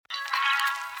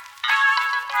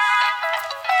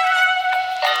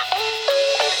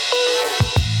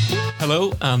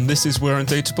Hello, and this is We're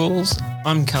UnDateables.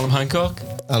 I'm Kallum Hancock.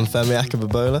 I'm Femi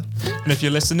Akababola. And if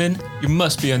you're listening, you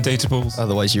must be UnDateables.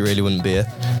 Otherwise, you really wouldn't be here.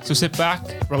 So sit back,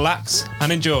 relax,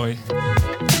 and enjoy.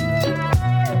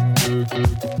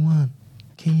 One,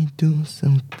 can you do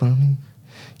something for me?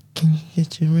 Can you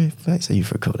get your reflex? So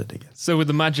you've recorded again. So with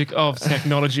the magic of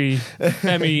technology,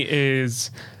 Femi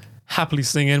is happily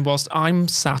singing whilst I'm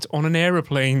sat on an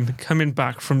aeroplane coming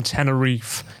back from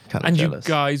Tenerife. Kinda and jealous. You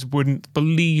guys wouldn't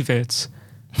believe it.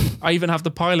 I even have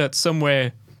the pilot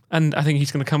somewhere, and I think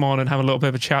he's going to come on and have a little bit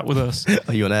of a chat with us.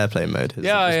 Are you on airplane mode?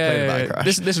 Yeah.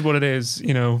 This is what it is,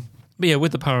 you know. But yeah,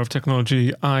 with the power of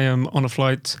technology, I am on a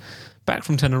flight back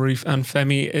from Tenerife, and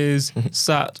Femi is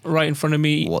sat right in front of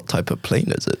me. What type of plane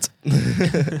is it?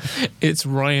 It's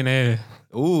Ryanair.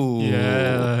 Ooh.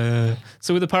 Yeah.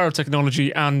 So with the power of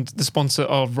technology and the sponsor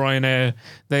of Ryanair,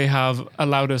 they have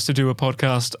allowed us to do a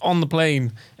podcast on the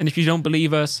plane. And if you don't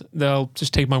believe us, they'll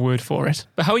just take my word for it.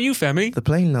 But how are you, Femi? The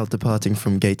plane now departing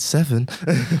from gate 7.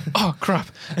 Oh, crap.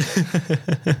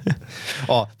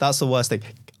 Oh, that's the worst thing.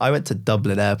 I went to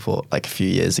Dublin Airport like a few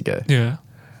years ago. Yeah.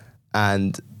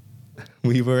 And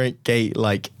we were at gate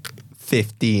like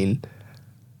 15.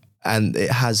 And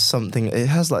it has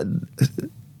like...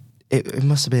 It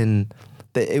must have been,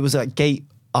 it was at gate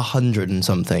 100 and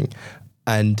something,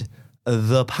 and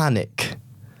the panic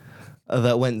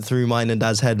that went through mine and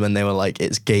Dad's head when they were like,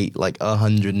 it's gate like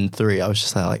 103. I was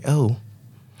just like, oh,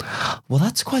 well,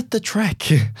 that's quite the trek.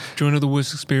 Do you know the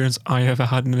worst experience I ever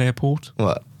had in an airport?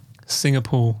 What?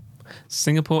 Singapore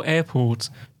Airport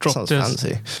dropped Sounds us.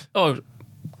 fancy. Oh,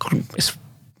 it's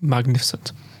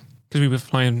magnificent because we were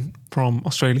flying from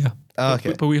Australia. Oh,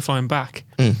 okay. But we were flying back.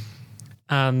 Mm.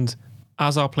 And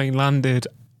as our plane landed,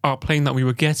 our plane that we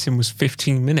were getting was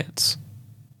 15 minutes.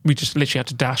 We just literally had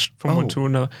to dash from one to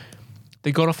another.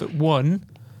 They got off at 1.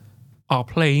 Our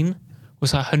plane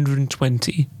was at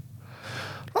 120.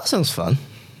 That sounds fun.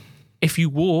 If you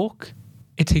walk,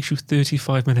 it takes you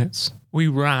 35 minutes. We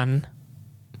ran,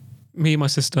 me and my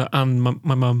sister and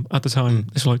my mum at the time.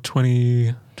 This was like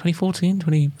 2014,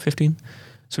 2015.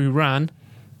 So we ran.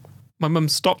 My mum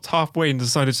stopped halfway and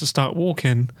decided to start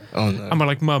walking. Oh, no. And we're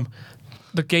like, Mum,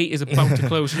 the gate is about to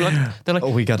close. They're like,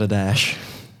 oh, we got a dash.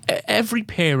 Every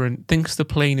parent thinks the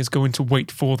plane is going to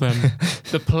wait for them.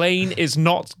 The plane is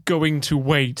not going to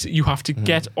wait. You have to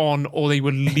get on or they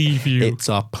will leave you. It's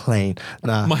our plane.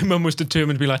 Nah. My mum was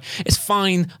determined to be like, it's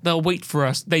fine, they'll wait for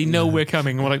us. They know we're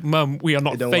coming. And we're like, Mum, we are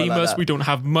not famous. Like we don't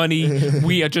have money.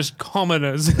 We are just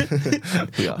commoners.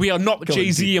 We are not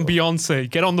Jay-Z and Beyonce.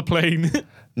 Get on the plane.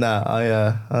 Nah,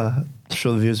 I'm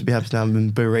sure the viewers would be happy to have been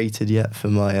berated yet for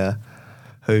my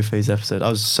Ho Phase episode. I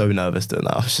was so nervous doing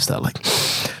that. I was just like,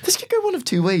 this could go one of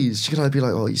two ways. She could either be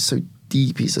like, oh, he's so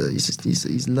deep, he's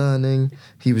learning,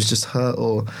 he was just hurt,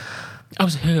 or... I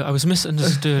was hurt, I was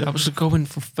misunderstood, I was going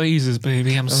for phases,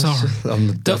 baby, I'm sorry.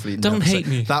 I'm definitely don't hate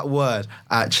me. That word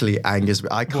actually angers me.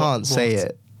 I can't say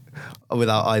it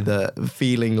without either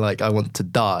feeling like I want to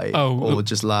die or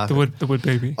just laughing. The word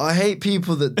baby. I hate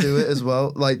people that do it as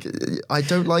well. Like, I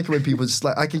don't like it when people just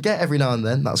like, I can get every now and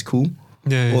then, that's cool.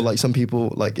 Yeah. Or like some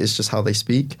people, like it's just how they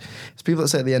speak. It's people that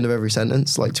say at the end of every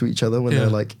sentence, like to each other when they're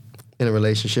like in a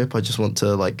relationship. I just want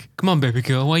to like, come on, baby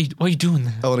girl, why are you doing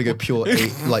that? I want to go pure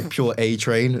A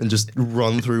train and just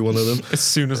run through one of them. As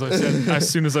soon as I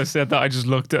said that, I just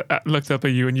looked up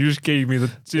at you, and you just gave me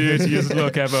the dirtiest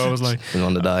look ever. I was like, I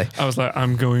want to die. I was like,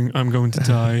 I'm going to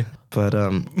die. But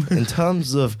in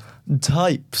terms of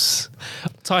types,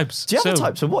 do you have a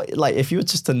type? So what, like, if you were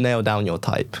just to nail down your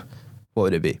type, what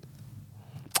would it be?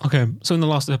 Okay, so in the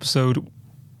last episode,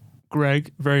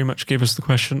 Greg very much gave us the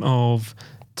question of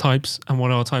types and what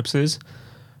our types is.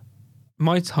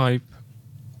 My type,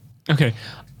 okay,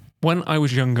 when I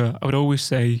was younger, I would always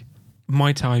say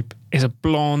my type is a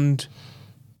blonde,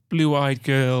 blue-eyed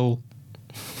girl,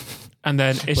 and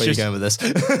then it's Where just... are you going with this?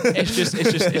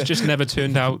 it's just never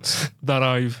turned out that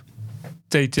I've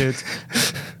dated...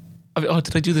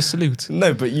 did I do the salute?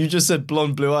 No, but you just said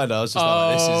blonde, blue-eyed. I was just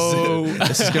like,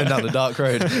 this is going down the dark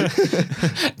road.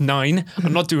 9.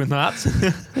 I'm not doing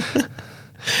that.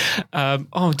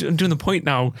 I'm doing the point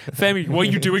now. Femi, what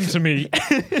are you doing to me?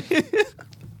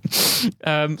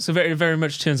 So very, very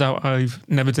much turns out I've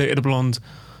never dated a blonde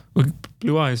with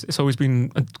blue eyes. It's always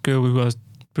been a girl who has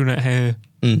brunette hair.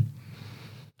 Mm.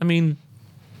 I mean,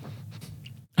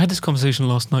 I had this conversation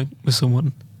last night with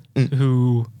someone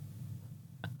who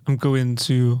I'm going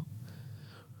to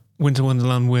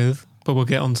WinterWonderland with, but we'll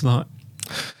get onto that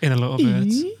in a little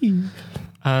bit.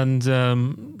 And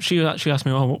she actually asked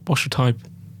me, oh, what's your type?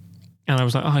 And I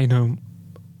was like,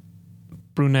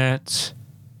 brunette,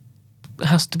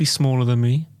 has to be smaller than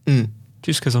me.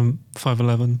 just because I'm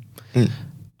 5'11".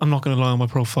 I'm not going to lie on my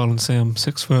profile and say I'm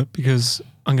 6 foot because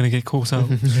I'm going to get caught out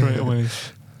straight away.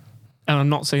 And I'm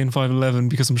not saying 5'11"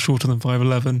 because I'm shorter than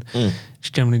 5'11". It's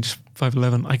generally just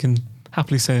 5'11". I can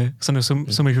happily say it because I know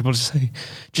so many people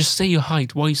just say your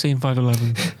height. Why are you saying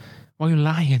 5'11"? Why are you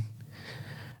lying?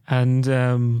 And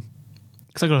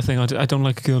because I got a thing, I don't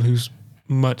like a girl who's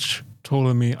much taller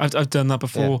than me. I've done that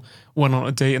before. Went on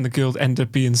a date and the girl ended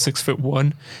up being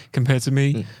 6'1" compared to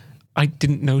me. I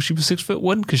didn't know she was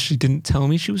 6'1" because she didn't tell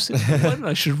me she was 6'1".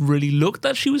 I should really look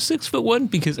that she was 6'1"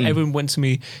 because everyone went to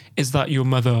me, "Is that your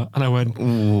mother?" And I went,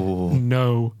 "Ooh.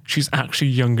 No, she's actually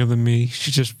younger than me.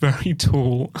 She's just very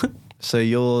tall." So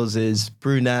yours is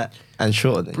brunette and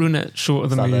shorter than Brunette,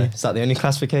 shorter than me. Is that the only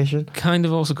classification? Kind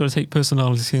of also got to take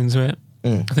personality into it.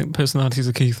 I think personality is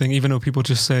a key thing, even though people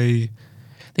just say,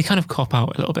 they kind of cop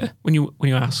out a little bit when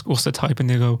you ask what's the type and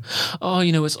they go, "Oh,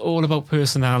 it's all about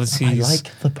personalities." I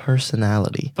like the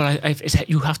personality, but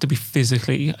you have to be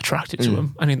physically attracted to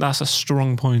them. I mean, that's a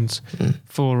strong point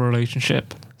for a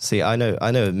relationship. See, I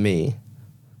know me,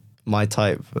 my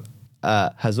type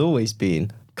has always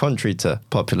been, contrary to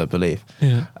popular belief,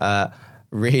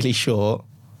 really short.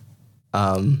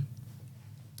 I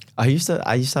used to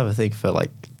have a thing for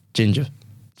like ginger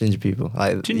people.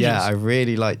 Gingers? Yeah, I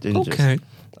really like gingers. Okay.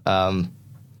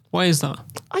 Why is that?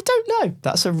 I don't know.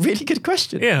 That's a really good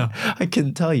question. Yeah. I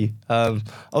couldn't tell you.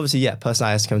 Obviously,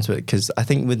 personality has to come to it because I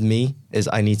think with me is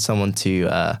I need someone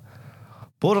to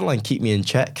borderline keep me in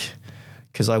check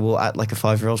because I will act like a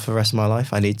 5-year-old for the rest of my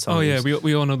life. I need someone. Oh yeah,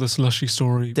 we all know the slushy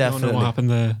story. Definitely. We all know what happened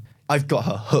there. I've got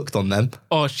her hooked on them.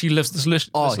 Oh, she loves the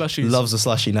slushies. Loves the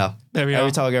slushie now. There we are.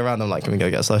 Every time I go around, I'm like, "Can we go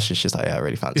get a slushie?" She's like, "Yeah, I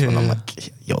really fancy one." I'm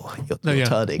like, you're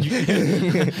turning.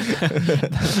 The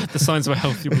signs of a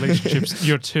healthy relationships.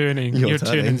 You're turning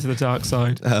to the dark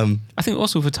side. I think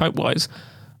also for type-wise,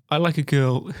 I like a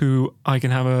girl who I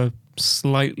can have a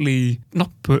slightly,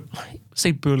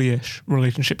 say bullyish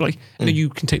relationship. Like, you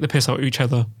can take the piss out of each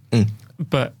other,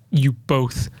 but you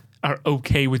both are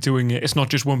okay with doing it. It's not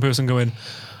just one person going,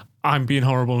 "I'm being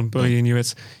horrible and bullying you."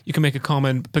 It's, you can make a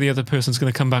comment, but the other person's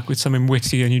going to come back with something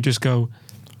witty and you just go,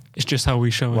 "It's just how we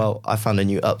show it." Well, I found a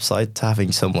new upside to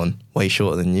having someone way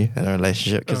shorter than you in a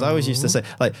relationship because I always used to say,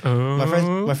 like,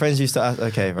 my friends used to ask,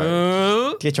 "Okay,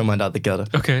 right, get your mind out the gutter."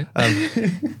 Okay.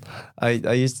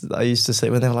 I used to say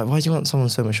when they were like, "Why do you want someone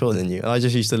so much shorter than you?" And I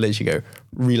just used to literally go,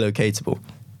 "Relocatable."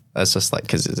 That's just like,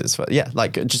 because it's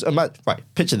like, just imagine, right,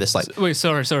 picture this, like. Wait,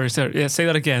 sorry. Yeah, say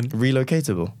that again.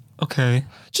 Relocatable. Okay.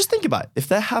 Just think about it. If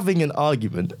they're having an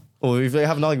argument, or if they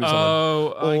have an argument with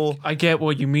someone, or I get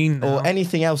what you mean now. Or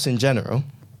anything else in general,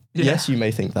 yes, you may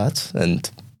think that,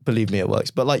 and believe me, it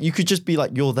works. But like, you could just be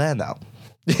like, "You're there now."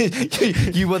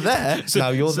 You were there,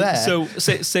 now you're there. So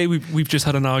say we've just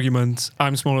had an argument.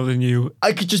 I'm smaller than you.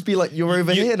 I could just be like, "You're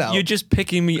over here now." You're just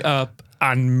picking me up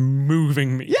and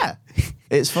moving me. Yeah.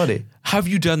 It's funny. Have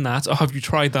you done that, or have you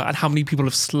tried that? And how many people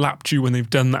have slapped you when they've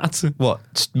done that? What?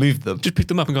 Just moved them? Just picked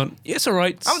them up and gone, "Yes, all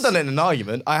right." I haven't done it in an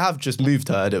argument. I have just moved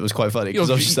her, and it was quite funny because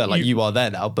I was just like, "You are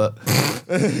there now," but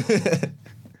I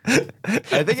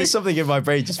think it's something in my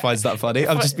brain just finds that funny.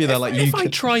 I'm just being there like, if I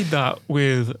tried that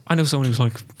with, I know someone who's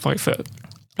like 5 foot.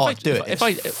 Oh, do it.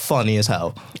 It's funny as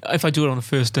hell. If I do it on a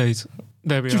first date,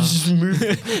 there we are. Just move.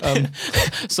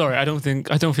 Sorry, I don't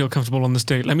feel comfortable on this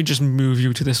date. Let me just move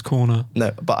you to this corner. No,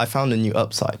 but I found a new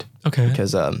upside. Okay.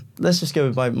 Because let's just go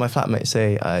with my flatmate.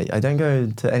 Say I don't go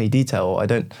into any detail. Or I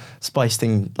don't spice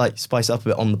up a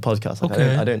bit on the podcast. Like,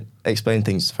 okay. I don't explain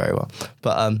things very well.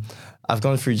 But I've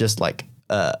gone through just like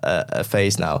a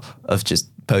phase now of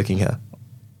just poking her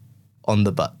on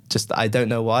the butt. Just, I don't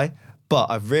know why,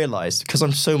 but I've realised because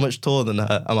I'm so much taller than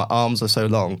her and my arms are so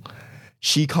long,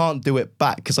 she can't do it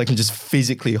back because I can just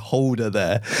physically hold her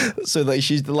there. So that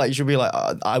she'll be like,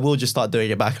 "I will just start doing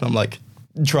it back," and I'm like,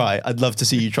 "Try. I'd love to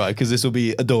see you try because this will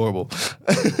be adorable."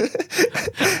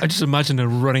 I just imagine her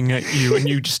running at you and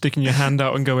you just sticking your hand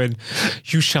out and going,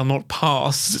 "You shall not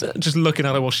pass." Just looking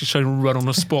at her while she's trying to run on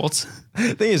a spot.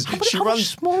 The thing is, how much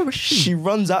smaller is she? She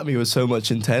runs at me with so much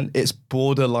intent. It's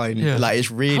borderline. Like, it's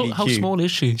really How cute. small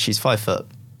is she? She's 5 foot.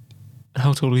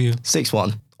 How tall are you?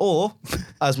 6'1". Or,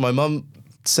 as my mum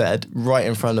said, right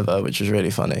in front of her, which was really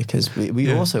funny because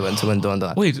we also went to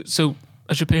WinterWonderland. Wait, so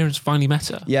has your parents finally met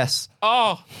her? Yes.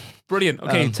 Oh, brilliant.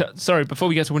 Okay, sorry, before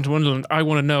we get to WinterWonderland, I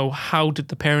want to know, how did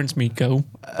the parents meet go?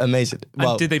 Amazing.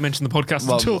 And did they mention the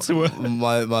podcast at all to her?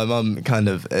 My mum kind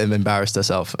of embarrassed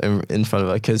herself in front of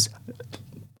her because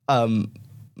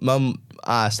mum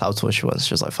asked how tall she was.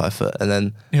 She was like 5 foot. And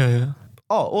then... Yeah.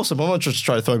 Oh, also, my mum just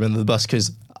tried to throw me under the bus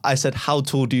because I said, how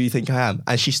tall do you think I am?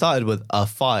 And she started with a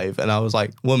 5. And I was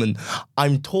like, woman,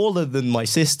 I'm taller than my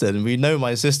sister. And we know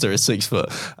my sister is 6 foot.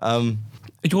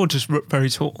 You're just very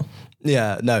tall.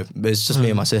 Yeah, no, it's just me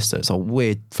and my sister. It's a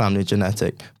weird family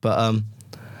genetic. But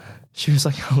she was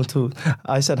like, how tall?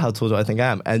 I said, how tall do I think I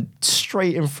am? And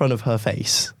straight in front of her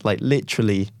face, like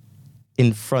literally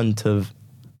in front of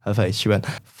her face, she went,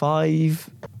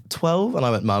 5'12"? And I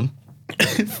went, Mum,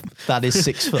 that is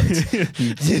 6 foot.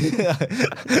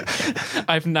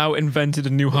 I've now invented a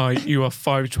new height. You are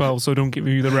 5'12", so don't give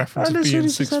me the reference of being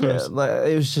 6 foot. It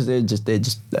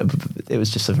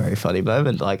was just a very funny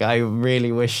moment. Like, I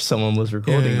really wish someone was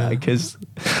recording that because,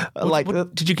 like,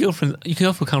 did your girlfriend? Your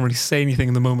girlfriend can't really say anything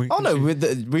in the moment. Oh no,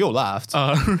 we all laughed.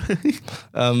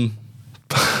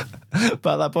 But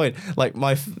at that point, like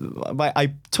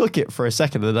I took it for a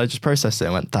second and I just processed it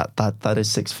and went, that is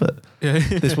 6 foot. Yeah.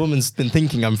 This woman's been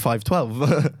thinking I'm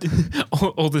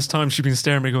 5'12". all this time she's been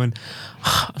staring at me going,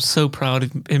 I'm so proud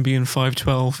of him being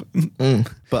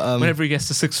 5'12". But whenever he gets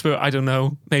to 6 foot, I don't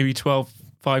know, maybe 12,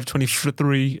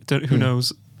 5'23", who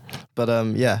knows. But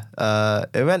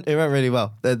it went really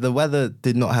well. The weather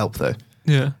did not help though.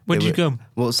 Yeah. When did you go?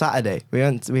 Well, Saturday. We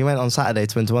went on Saturday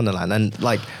to WinterWonderland and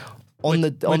like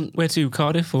where to?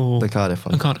 Cardiff or the Cardiff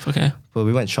one? Cardiff, okay. Well,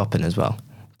 we went shopping as well.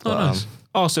 But,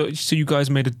 nice. So you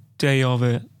guys made a day of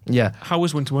it. Yeah. How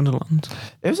was Winter-Wonderland?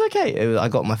 It was okay. I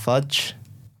got my fudge.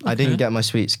 Okay. I didn't get my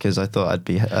sweets because I thought I'd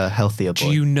be a healthier boy.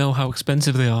 Do you know how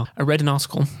expensive they are? I read an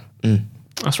article.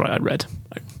 That's right, I read.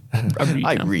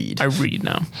 I read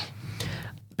now.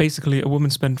 Basically, a woman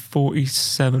spent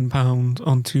 £47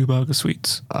 on 2 bag of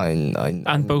sweets.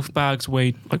 And both bags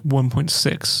weighed like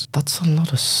 1.6. That's a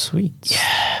lot of sweets.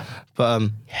 Yeah. But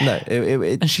no,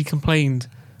 and she complained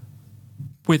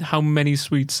with how many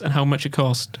sweets and how much it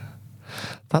cost.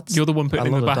 You're the one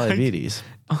putting in the bag. Diabetes.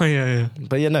 Oh yeah.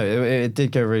 But yeah, no, it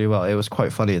did go really well. It was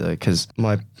quite funny though because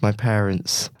my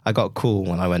parents, I got a call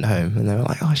when I went home and they were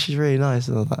like, "Oh, she's really nice,"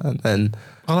 and all that. And then,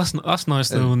 that's nice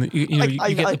though. When you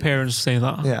get the parents to say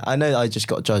that. Yeah, I know. I just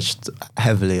got judged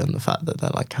heavily on the fact that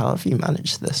they're like, "How have you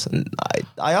managed this?" And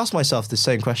I ask myself the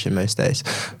same question most days.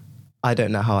 I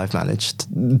don't know how I've managed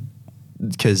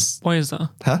because. Why is that?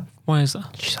 Huh? Why is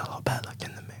that? She's a lot better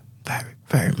looking than me. Very,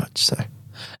 very much so.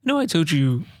 No, I told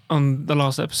you on the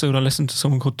last episode I listened to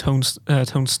someone called Tone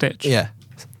Stitch. Yeah.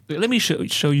 Let me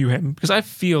show you him because I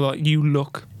feel like you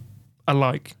look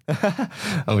alike.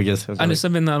 And it's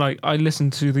something that like I listen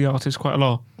to the artist quite a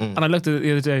lot. And I looked at it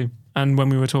the other day and when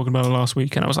we were talking about it last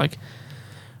week and I was like,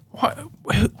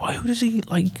 who does he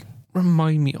like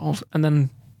remind me of? And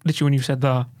then literally when you said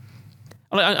that,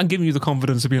 I'm giving you the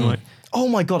confidence of being like, oh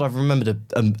my God, I've remembered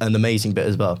an amazing bit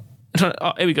as well. Here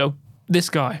we go. This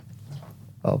guy.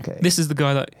 Okay. This is the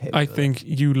guy that I think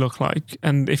you look like,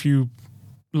 and if you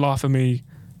laugh at me,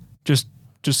 just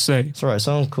say. It's alright.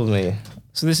 Someone called me.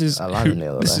 So this is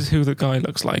who the guy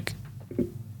looks like.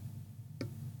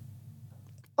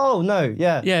 Oh no!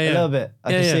 Yeah. A little bit.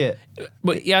 I can see it.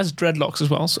 But he has dreadlocks as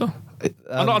well. So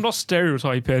I'm not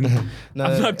stereotyping. No,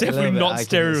 I'm definitely not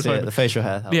stereotyping. The facial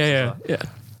hair. Helps yeah.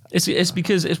 It's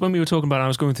because it's when we were talking about it, I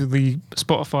was going through the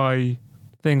Spotify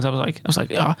things. I was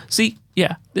like, see,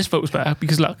 this photo's better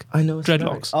because look, I know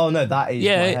dreadlocks. Oh no, that is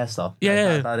my hairstyle.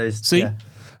 Yeah, that is. See,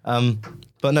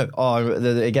 but no,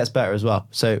 it gets better as well.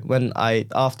 So when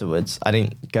afterwards, I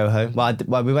didn't go home.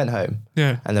 Well, we went home.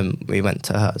 Yeah, and then we went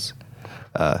to hers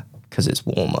because it's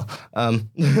warmer.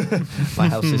 My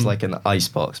house is like an ice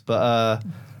box, but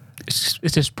it's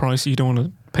just pricey. You don't want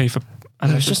to pay for.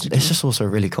 It's just also a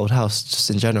really cold house,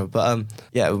 just in general. But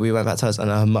we went back to hers,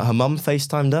 and her mum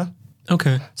FaceTimed her.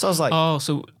 Okay. So I was like, oh,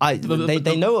 so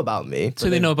they know about me. So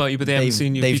they know about you, but they haven't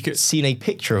seen you. They've seen a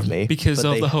picture of me because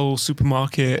of the whole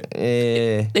supermarket.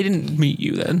 They didn't meet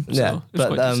you then. So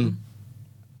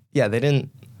they didn't.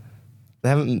 They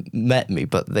haven't met me,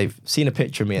 but they've seen a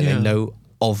picture of me and they know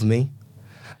of me.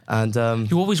 And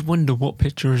you always wonder what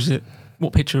picture is it.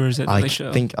 What picture is it that they show?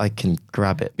 I think I can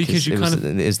grab it because you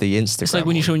it is the Instagram. It's like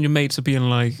when you're showing your mates of being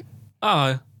like,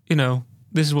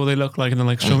 this is what they look like, and then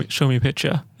like show me a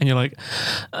picture, and you're like,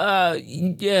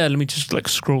 let me just like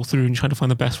scroll through and try to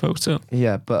find the best photo.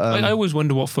 Yeah, but I always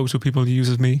wonder what photo people use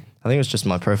of me. I think it was just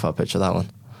my profile picture, that one.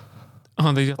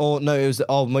 Oh, it was an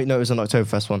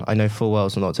Oktoberfest one. I know full well it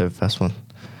was an Oktoberfest one.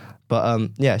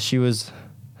 But she was.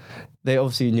 They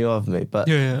obviously knew of me, but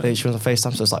she was on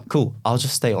FaceTime, so it's like, cool. I'll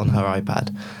just stay on her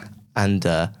iPad, and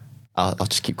I'll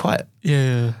just keep quiet.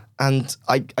 Yeah. And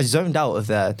I zoned out of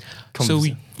their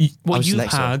conversation. So what you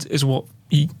had is what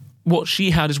she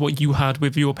had is what you had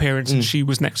with your parents, and she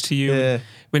was next to you. Yeah.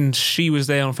 When she was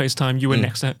there on FaceTime, you were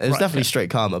next to her. It was definitely straight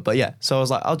karma, but yeah. So I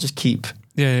was like, I'll just keep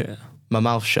my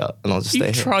mouth shut and I'll just stay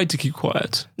You here. tried to keep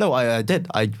quiet. No, I did.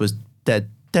 I was dead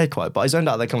quiet, but I zoned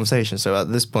out of the conversation. So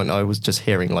at this point, I was just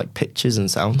hearing like pitches and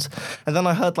sounds. And then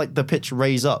I heard like the pitch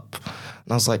raise up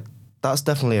and I was like, that's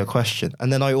definitely a question.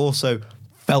 And then I also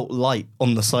felt light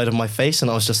on the side of my face and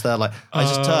I was just there like, I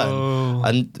just turned.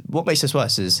 And what makes this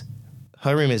worse is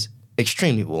her room is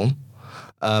extremely warm.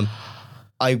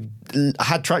 I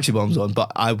had tracksuit bottoms on,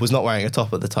 but I was not wearing a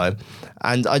top at the time.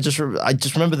 And I just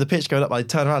remember the pitch going up. I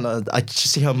turned around and I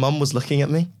just see her mum was looking at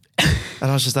me. And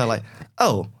I was just there like,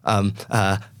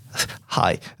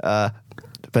 hi.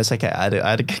 But it's okay. I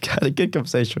had a good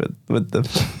conversation with them.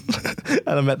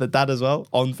 And I met the dad as well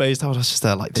on FaceTime. I was just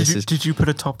there like, Did you put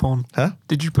a top on? Huh?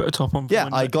 Did you put a top on? Yeah,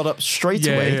 I got up straight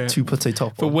away to put a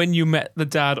top on. But when you met the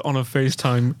dad on a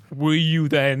FaceTime, were you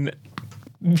then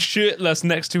shirtless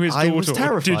next to his daughter? I was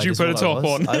terrified. Did you put a top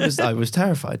on? I was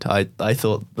terrified. I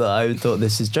thought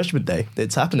this is Judgment Day.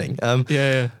 It's happening.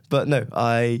 But no,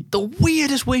 The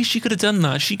weirdest way she could have done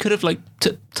that. She could have like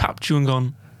tapped you and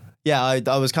gone. Yeah, I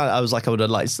was like, I would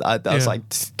have liked. I was like,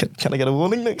 can I get a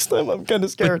warning next time? I'm kind of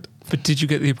scared. But did you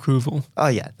get the approval? Oh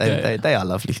yeah, they are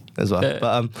lovely as well.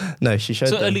 But no, she showed.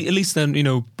 So at least then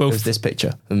both. There's this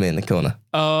picture of me in the corner.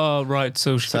 Oh right,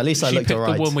 so at least I looked picked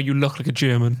alright. the one where you look like a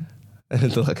German.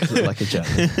 look like a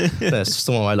German. No, it's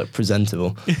the one where I look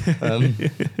presentable.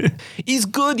 He's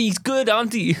good,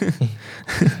 auntie.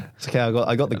 It's okay, I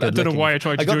got the good. I don't know why I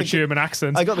tried to do a German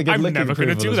accent. I got the good. I'm never going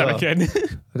to do that again.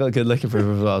 I got a good looking proof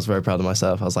as well. I was very proud of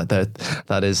myself. I was like,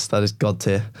 that is God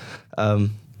tier.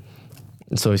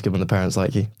 It's always good when the parents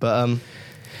like you. But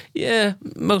yeah,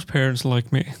 most parents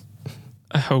like me.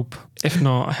 I hope. If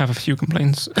not, I have a few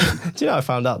complaints. Do you know I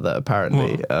found out that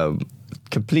apparently,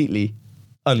 completely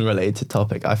unrelated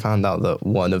topic, I found out that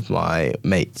one of my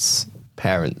mates'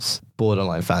 parents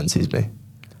borderline fancies me.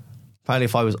 Apparently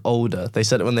if I was older, they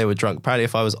said it when they were drunk, apparently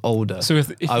if I was older, so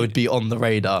if I would be on the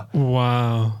radar.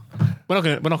 Wow. We're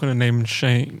not gonna name and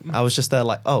shame. I was just there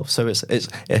like, oh, so it's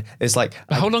like.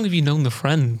 But how long have you known the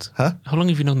friend? Huh? How long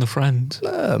have you known the friend?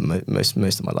 Most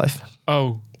of my life.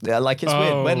 Oh. Yeah, like it's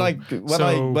weird.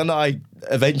 When I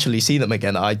eventually see them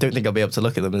again, I don't think I'll be able to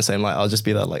look at them and say like, I'll just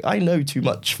be there like, I know too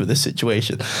much for this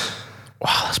situation.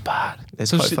 Wow, that's bad.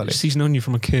 It's quite funny. She's known you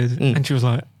from a kid, and she was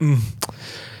like,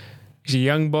 he's a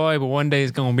young boy, but one day he's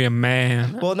gonna be a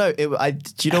man. Well, no, do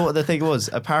you know what the thing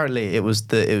was? Apparently, it was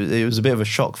a bit of a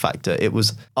shock factor. It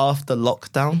was after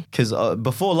lockdown, because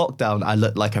before lockdown, I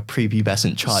looked like a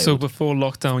prepubescent child. So before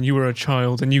lockdown, you were a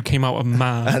child, and you came out a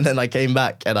man. And then I came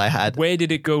back, and I had. Where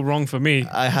did it go wrong for me?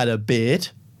 I had a beard,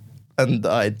 and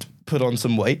I'd put on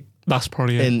some weight. That's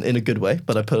probably it. In a good way,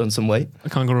 but I put on some weight. I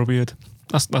can't grow a beard.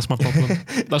 That's my problem.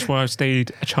 That's why I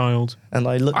stayed a child. And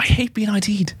I hate being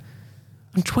ID'd.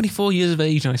 I'm 24 years of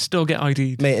age and I still get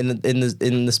ID'd. Mate,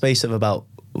 in the space of about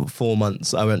 4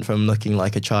 months, I went from looking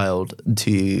like a child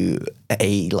to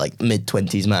a like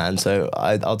mid-20s man. So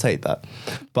I'll take that.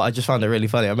 But I just found it really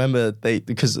funny. I remember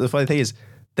because the funny thing is,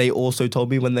 they also told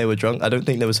me when they were drunk. I don't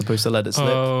think they were supposed to let it slip.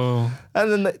 Oh.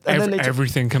 And then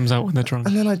everything comes out when they're drunk.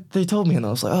 And then they told me and I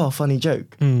was like, oh, funny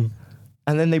joke.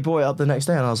 And then they brought it up the next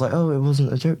day and I was like, oh, it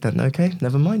wasn't a joke then. Okay,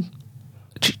 never mind.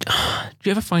 Do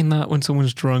you ever find that when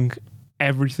someone's drunk,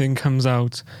 everything comes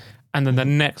out and then the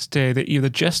next day they either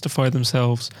justify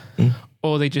themselves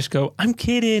or they just go, I'm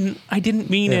kidding, I didn't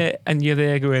mean it. And you're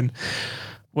there going,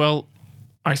 well,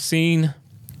 I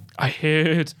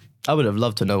heard. I would have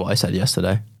loved to know what I said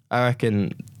yesterday. I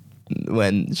reckon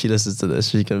when she listens to this,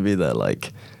 she's going to be there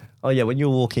like, oh yeah, when you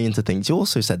were walking into things, you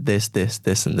also said this,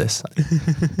 and this.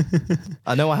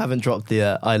 I know I haven't dropped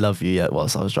the I love you yet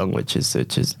whilst I was drunk, which is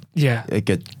a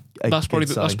good that's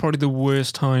probably the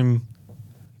worst time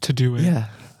to do it. Yeah.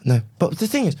 No. But the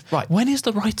thing is, right. When is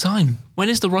the right time? When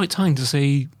is the right time to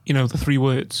say, the 3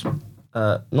 words?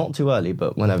 Not too early,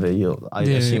 but whenever I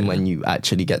assume when you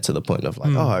actually get to the point of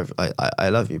like, oh, I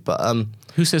love you. But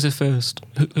who says it first?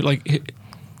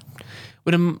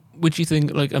 Would you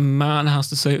think like a man has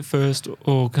to say it first,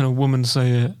 or can a woman say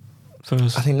it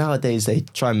first? I think nowadays they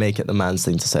try and make it the man's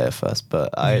thing to say it first,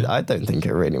 but I don't think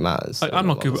it really matters. I'm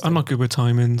not good. I'm not good with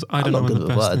timings. I'm not good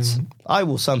with words. I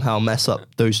will somehow mess up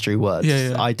those 3 words.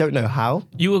 Yeah. I don't know how.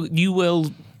 You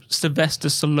will. Sylvester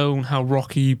Stallone, how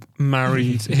Rocky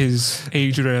married his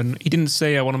Adrian. He didn't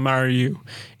say I want to marry you.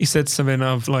 He said something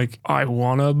of like, I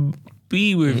want to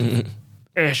be with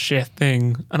a shit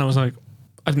thing. And I was like,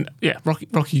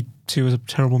 Rocky 2 is a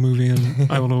terrible movie and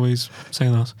I will always say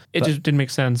that. It just didn't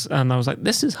make sense. And I was like,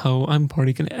 this is how I'm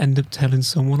probably going to end up telling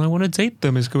someone I want to date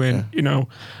them, is going,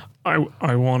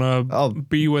 I want to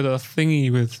be with a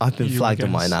thingy with. I've been flagged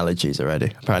on my analogies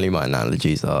already. Apparently my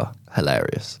analogies are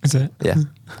hilarious. Is it? Yeah.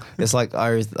 It's like,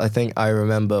 I think I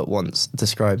remember once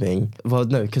describing, well,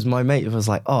 no, because my mate was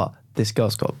like, oh, this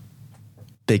girl's got a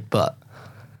big butt.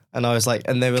 And I was like,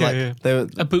 and they were they were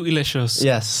a bootylicious.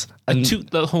 Yes. A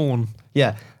toot the horn.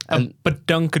 Yeah. And a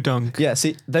badunk-a-dunk. yeah,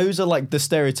 see, those are like the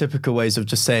stereotypical ways of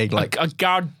just saying like a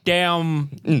goddamn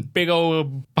big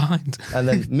old behind. And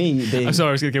then me being, I'm sorry,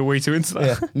 I was gonna get way too into that.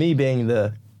 yeah, me being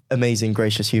the amazing,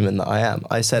 gracious human that I am,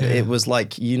 I said it was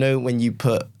like, you know, when you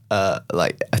put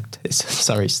like,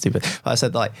 sorry, stupid. I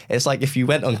said like, it's like if you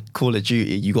went on Call of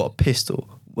Duty, you got a pistol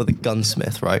with a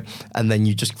gunsmith, right? And then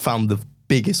you just found the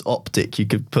biggest optic you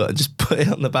could put and just put it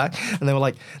on the back. And they were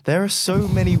like, there are so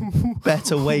many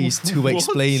better ways to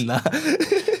explain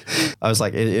that. I was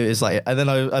like, it was like, and then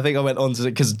I think I went on to,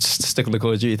 because just to stick on the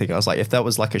Call of Duty thing, I was like, if that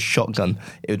was like a shotgun,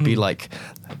 it would be like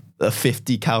a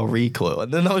 50 cal recoil.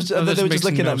 And then they were just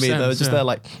looking at me, and they were just there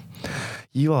like,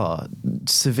 you are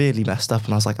severely messed up.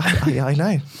 And I was like, I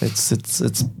know.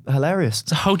 It's hilarious.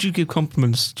 So how do you give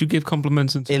compliments? Do you give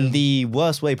compliments in the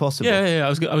worst way possible? Yeah. I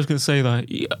was going to say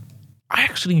that.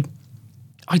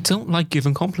 I don't like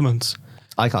giving compliments.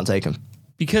 I can't take them.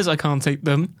 Because I can't take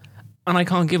them, and I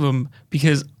can't give them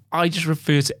because I just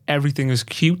refer to everything as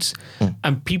cute,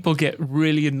 and people get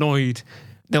really annoyed.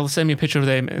 They'll send me a picture of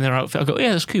them in their outfit. I'll go,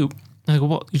 yeah, that's cute. And I go,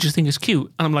 what? You just think it's cute?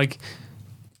 And I'm like,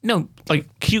 no, like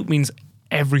cute means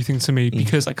everything to me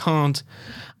because I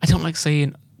don't like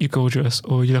saying you're gorgeous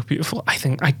or you look beautiful. I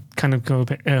think I kind of go a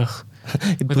bit, ugh.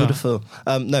 Beautiful.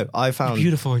 No, I found... You're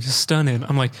beautiful, you're stunning.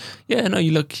 I'm like, yeah, no,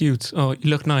 you look cute. Oh, you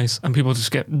look nice. And people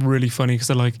just get really funny because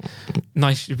they're like,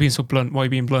 nice, you're being so blunt. Why are you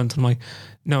being blunt? I'm like,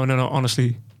 no,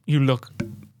 honestly, you look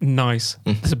nice.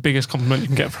 It's the biggest compliment you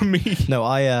can get from me. No,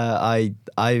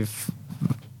 I've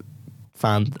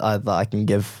found that I can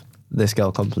give this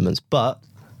girl compliments, but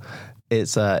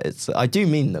it's I do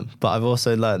mean them, but I've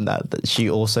also learned that she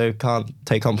also can't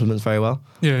take compliments very well.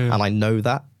 Yeah. And I know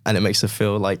that. And it makes her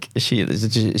feel like she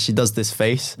does this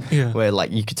face where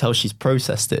like you could tell she's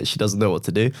processed it. She doesn't know what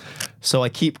to do. So I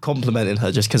keep complimenting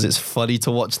her just because it's funny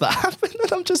to watch that happen.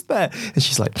 And I'm just there. And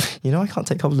she's like, I can't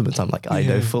take compliments. I'm like, I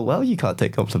know full well you can't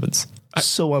take compliments.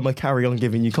 So I'm going to carry on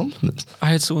giving you compliments.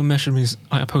 I had someone message me,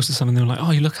 I posted something, they were like,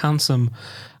 oh, you look handsome.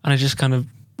 And I just kind of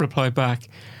replied back,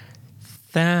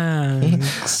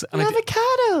 thanks. And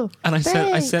avocado. And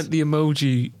I sent the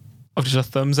emoji of just a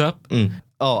thumbs up.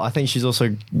 Oh, I think she's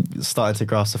also starting to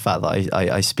grasp the fact that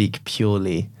I speak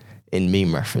purely in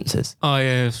meme references. Oh,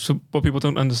 yeah. So what people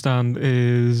don't understand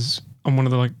is on one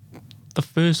of the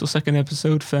first or second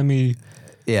episode, Femi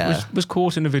was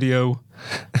caught in a video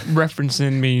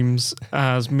referencing memes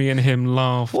as me and him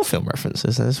laugh. What film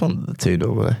references? It's one of the two,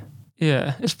 normally.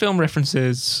 Yeah, it's film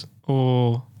references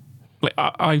or... like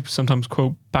I sometimes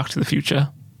quote Back to the Future,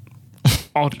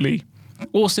 oddly.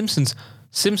 Or Simpsons.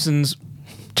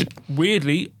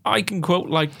 Weirdly, I can quote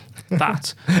like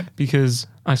that because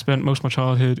I spent most of my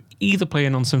childhood either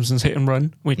playing on Simpsons Hit and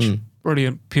Run, which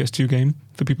brilliant PS2 game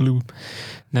for people who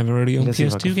never really owned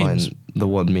PS2 games. Find the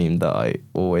one meme that I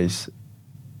always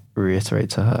reiterate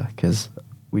to her because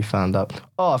we found out.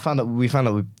 Oh, we found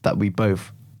out that we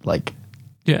both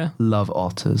love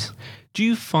otters. Do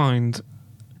you find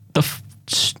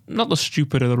not the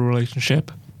stupider the relationship?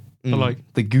 But like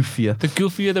the goofier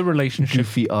the relationship,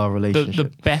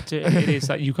 the better it is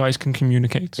that you guys can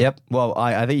communicate. Yep. Well,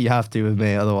 I think you have to with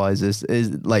me, otherwise is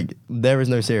like there is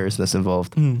no seriousness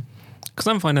involved. Because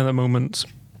I'm finding at the moment,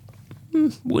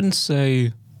 wouldn't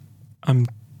say I'm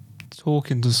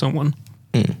talking to someone.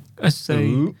 I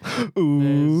say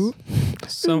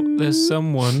there's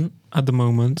someone at the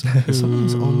moment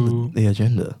someone's on the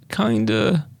agenda.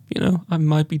 Kinda, I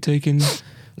might be taking.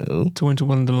 To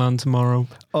WinterWonderland tomorrow.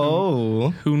 Oh.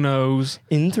 Who knows?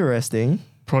 Interesting.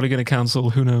 Probably going to cancel.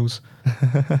 Who knows?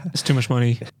 It's too much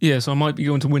money. Yeah, so I might be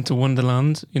going to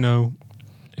WinterWonderland.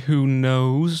 Who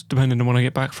knows? Depending on when I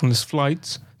get back from this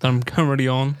flight that I'm currently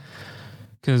on.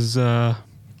 Because the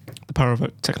power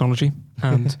of technology.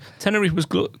 And Tenerife was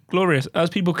glorious.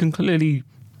 As people can clearly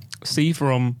see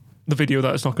from the video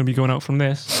that is not going to be going out from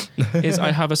this, is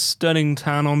I have a stunning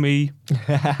tan on me.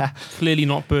 Clearly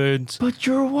not burned. But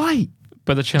you're white.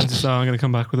 But the chances are I'm going to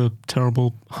come back with a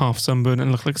terrible half sunburn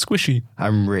and look like Squishy.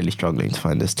 I'm really struggling to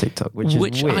find this TikTok, which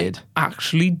is weird. I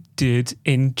actually did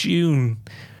in June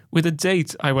with a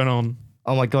date I went on.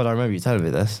 Oh my God, I remember you telling me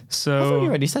this. So I thought you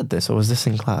already said this, or was this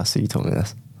in class that you told me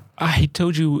this? I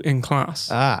told you in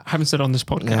class. I haven't said it on this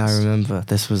podcast. Yeah, I remember.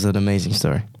 This was an amazing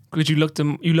story. Because you looked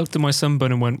at my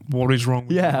sunburn and went, what is wrong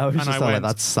with you? I was just like,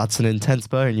 that's an intense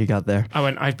burn you got there. I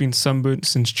went, I've been sunburnt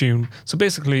since June. So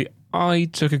basically, I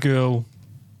took a girl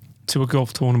to a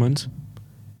golf tournament.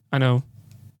 I know,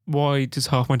 why does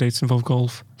half my dates involve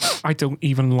golf? I don't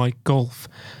even like golf.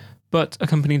 But a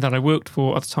company that I worked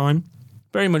for at the time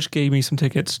very much gave me some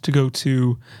tickets to go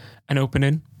to an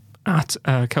opening at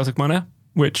Celtic Manor,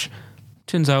 which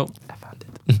turns out... I found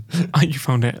it. You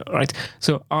found it, right.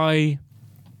 So I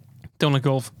don't like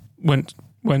golf. Went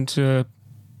to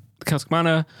the Celtic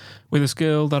Manor with this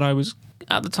girl that I was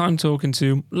at the time talking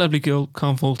to. Lovely girl,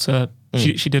 can't fault her.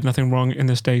 She did nothing wrong in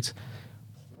this date.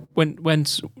 Went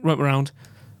around.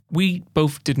 We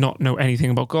both did not know anything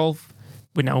about golf.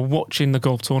 We're now watching the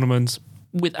golf tournament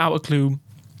without a clue.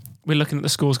 We're looking at the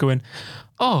scores going,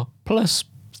 oh, plus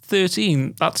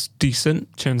 13, that's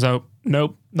decent. Turns out,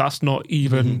 nope, that's not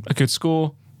even a good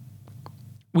score.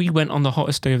 We went on the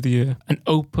hottest day of the year, an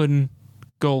open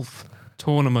golf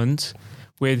tournament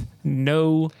with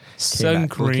no sun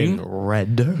cream,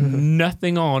 red,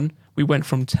 nothing on. We went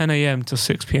from 10 a.m. to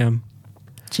 6 p.m.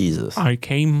 Jesus. I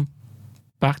came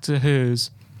back to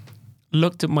hers,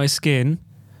 looked at my skin.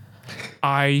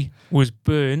 I was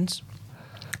burnt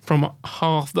from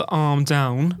half the arm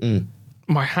down.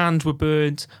 My hands were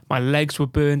burnt, my legs were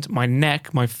burnt, my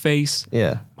neck, my face,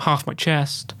 half my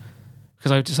chest,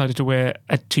 because I decided to wear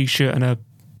a t-shirt and a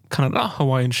kind of not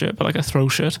Hawaiian shirt, but like a throw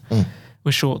shirt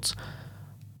with shorts.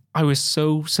 I was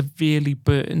so severely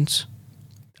burnt.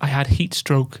 I had heat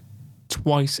stroke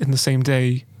twice in the same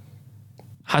day.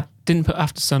 Didn't put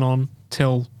after sun on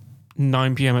till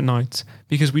 9 p.m. at night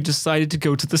because we decided to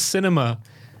go to the cinema,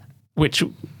 which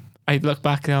I look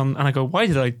back on and I go, why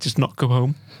did I just not go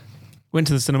home? Went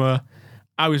to the cinema.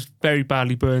 I was very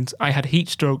badly burnt. I had heat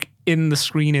stroke in the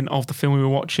screening of the film we were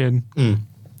watching. And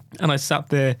I sat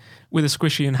there with a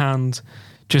squishy in hand,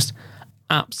 just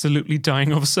absolutely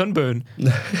dying of a sunburn.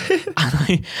 And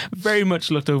I very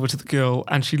much looked over to the girl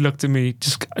and she looked at me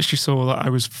just as she saw that I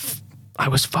was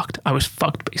fucked. I was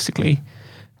fucked basically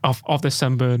of this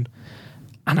sunburn.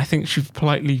 And I think she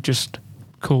politely just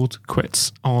called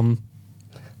quits on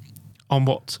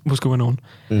what was going on.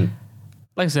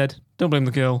 Like I said, don't blame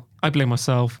the girl. I blame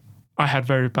myself. I had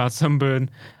very bad sunburn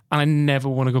and I never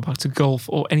want to go back to golf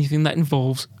or anything that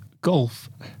involves golf.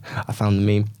 I found the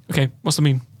meme. Okay, what's the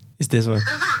meme? It's this one.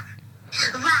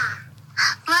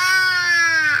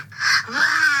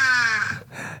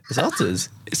 It's otters.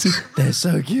 They're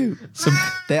so cute.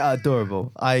 They are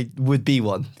adorable. I would be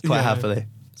one quite happily.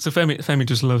 So Femi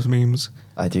just loves memes.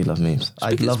 I do love memes.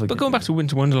 I love a But going back to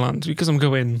Winter Wonderland, because I'm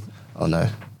going... Oh no.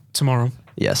 Tomorrow.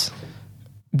 Yes.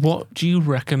 What do you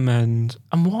recommend?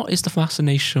 And what is the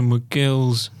fascination with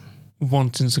girls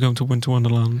wanting to go to Winter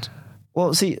Wonderland?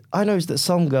 Well, see, I know that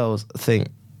some girls think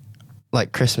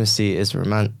like Christmas time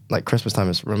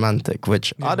is romantic,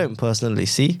 which I don't personally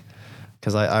see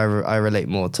because I relate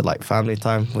more to like family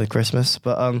time with Christmas.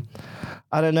 But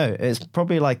I don't know. It's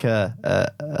probably like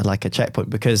a checkpoint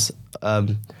because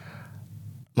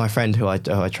my friend who I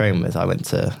train with, I went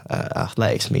to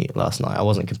athletics meet last night. I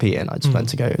wasn't competing. I just went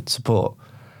to go support.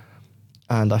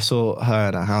 And I saw her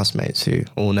and her housemates who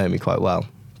all know me quite well.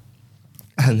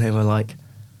 And they were like,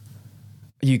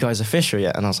 are you guys official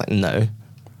yet? And I was like, no.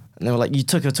 And they were like, you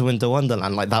took her to Winter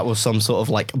Wonderland. Like that was some sort of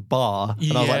like bar.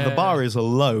 And I was like, the bar is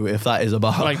low if that is a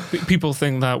bar. Like people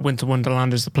think that Winter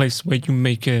Wonderland is the place where you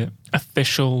make it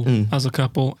official as a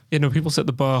couple. You know, people set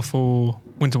the bar for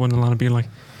Winter Wonderland and be like,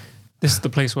 this is the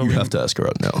place where you have to ask her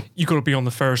out now. You got to be on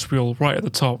the Ferris wheel right at the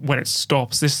top. When it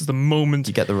stops, this is the moment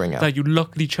you get the ring out. That you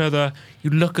look at each other. You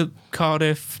look at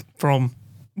Cardiff from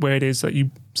where it is that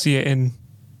you see it in.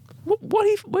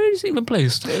 Where is it even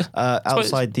placed?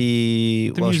 Outside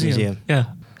the Welsh Museum. Yeah,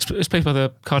 it's placed by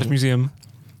the Cardiff Museum.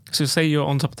 So say you're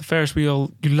on top of the Ferris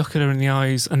wheel, you look at her in the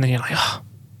eyes, and then you're like,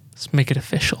 let's make it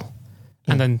official.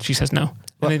 And then she says no,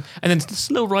 and then it's a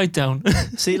slow ride down.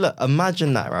 See, look,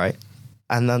 imagine that, right?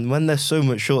 And then when they're so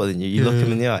much shorter than you, you look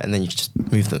them in the eye and then you just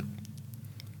move them.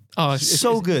 Oh, it's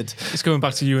so good. It's going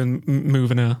back to you and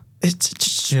moving her. It's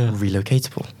just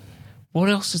relocatable. What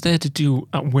else is there to do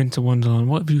at Winter Wonderland?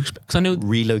 What have you expected? Because I know...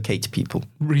 Relocate people.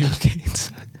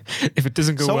 Relocate. If it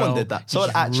doesn't go Someone did that.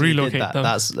 Someone actually did that. Them.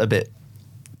 That's a bit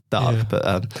dark.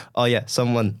 Yeah. But,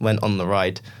 someone went on the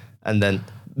ride and then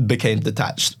became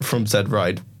detached from said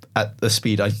ride at the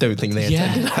speed I don't think they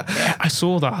intended. Yeah, I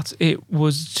saw that. It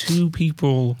was two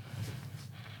people.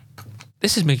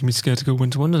 This is making me scared to go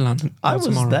Winter Wonderland. I was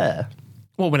tomorrow. there.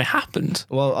 Well, when it happened.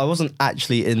 Well, I wasn't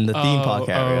actually in the theme park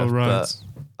area. Oh, right.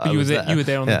 But you were there. You were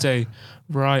there on the day,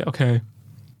 right? Okay.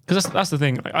 Because that's the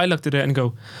thing. I looked at it and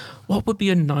go, what would be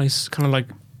a nice kind of like?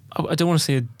 I don't want to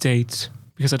say a date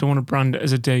because I don't want to brand it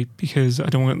as a date because I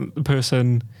don't want the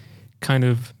person kind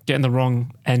of getting the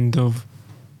wrong end of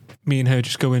me and her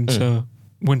just going to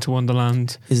Winter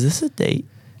Wonderland. Is this a date?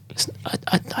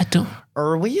 I don't.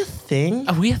 Are we a thing?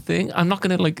 Are we a thing? I'm not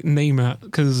gonna like name it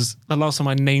because the last time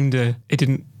I named it, it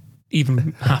didn't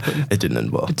even happen. It didn't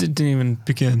end well. It didn't even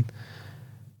begin.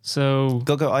 So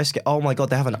Go ice skate. Oh my god,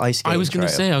 they have an ice skating I was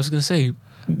gonna say.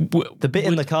 The bit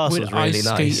in the castle is really ice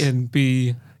nice. Skating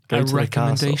be Go a to the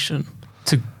recommendation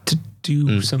to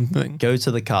do something? Go to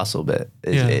the castle bit.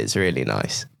 It's really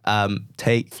nice.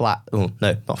 Take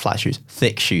not flat shoes,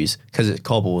 thick shoes, because it's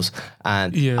cobbles.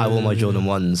 And I wore my Jordan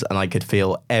 1s and I could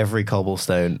feel every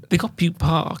cobblestone. They got Butte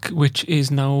Park, which is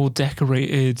now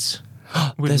decorated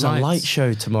with There's lights. a light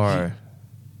show tomorrow.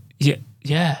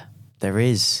 Yeah. There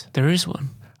is. There is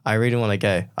one. I really want to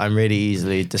go. I'm really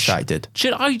easily distracted.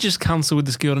 Should I just cancel with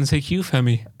this girl and take you,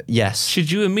 Femi? Yes. Should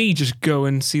you and me just go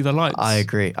and see the lights? I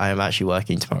agree. I am actually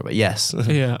working tomorrow, but yes.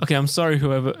 Yeah. Okay. I'm sorry,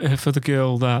 for the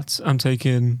girl that I'm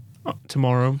taking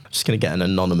tomorrow. I'm just going to get an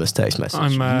anonymous text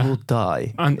message. You will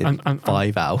die in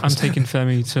 5 hours. I'm taking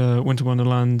Femi to Winter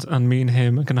Wonderland, and me and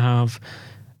him are going to have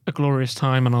a glorious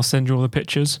time, and I'll send you all the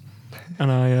pictures,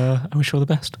 and I wish you all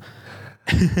the best.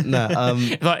 No,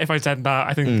 if I said that,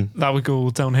 I think that would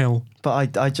go downhill.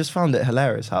 But I just found it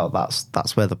hilarious how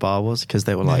that's where the bar was, because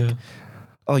they were like,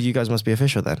 oh, you guys must be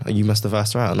official then. You must have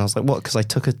asked her out. And I was like, what? Because I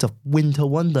took her to Winter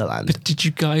Wonderland. But did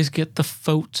you guys get the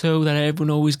photo that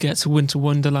everyone always gets at Winter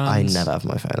Wonderland? I never have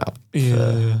my phone out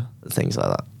for things like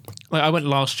that. Like I went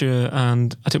last year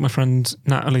and I took my friend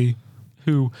Natalie,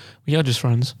 who we are just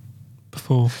friends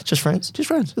before. Just friends? Just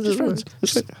friends.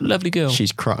 Lovely girl.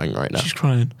 She's crying right now. She's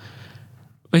crying.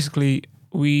 Basically,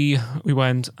 we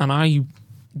went and I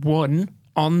won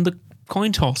on the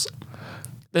coin toss.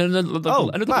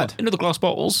 Another glass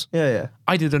bottles. Yeah.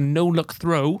 I did a no-luck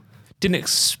throw. Didn't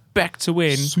expect to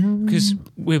win because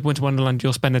with Winter Wonderland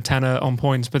you'll spend a tenner on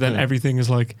points, but then everything is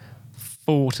like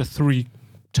 4 to 3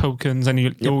 tokens, and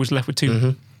you're always left with 2. Mm-hmm.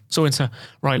 So it's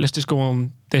right. Let's just go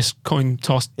on this coin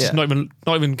toss. Just not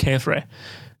even care for it.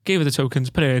 Gave her the tokens,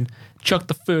 put it in, chucked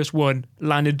the first one,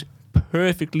 landed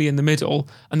perfectly in the middle,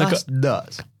 and that's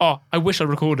nuts. Oh, I wish I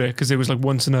recorded it because it was like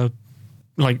once in a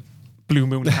blue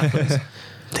moon it happens.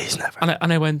 These never.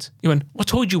 And I went. You went. What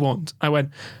toy do you want? I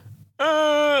went.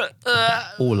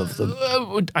 All of them.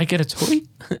 I get a toy,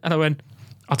 and I went.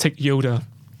 I'll take Yoda.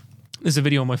 There's a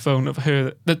video on my phone of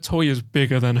her. The toy is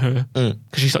bigger than her because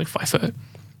she's like 5 foot,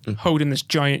 holding this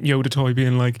giant Yoda toy,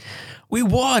 being like, "We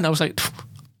won!" I was like,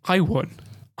 "I won.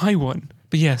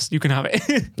 But yes, you can have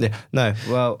it." Yeah. No.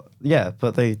 Well. Yeah.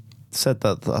 But they said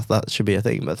that should be a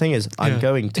thing. But the thing is, I'm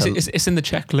going to. It's in the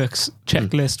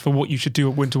checklist for what you should do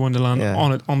at Winter Wonderland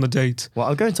on the date. Well,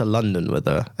 I'm going to London with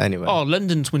her anyway. Oh,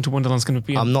 London's Winter Wonderland's going to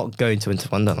be. I'm not going to Winter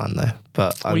Wonderland though.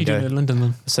 But what are you doing in London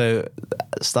then? So,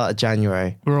 start of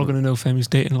January. We're all going to know Femi's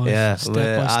dating life. Yeah. Step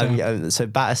by step. So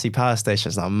Battersea Power Station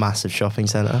is now a massive shopping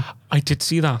centre. I did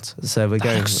see that. So we're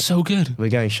going. Looks so good. We're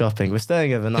going shopping. We're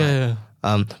staying overnight. Yeah.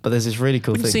 But there's this really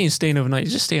cool thing. When you're staying overnight,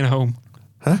 you're just staying at home.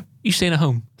 Huh? You staying at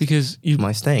home because you. Am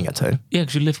I staying at home? Yeah,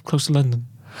 because you live close to London.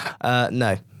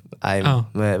 No.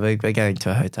 We're going to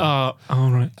a hotel. Oh,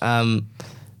 all right.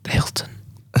 The Hilton.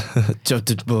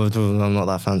 I'm not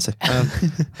that fancy.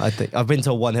 I think I've been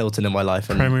to one Hilton in my life,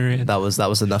 and Premier Inn. that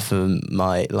was enough for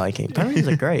my liking. Premier Inns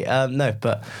are great. No,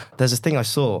 but there's this thing I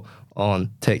saw on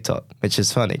TikTok, which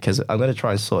is funny because I'm going to try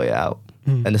and sort it out.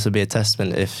 And this will be a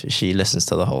testament if she listens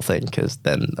to the whole thing, because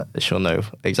then she'll know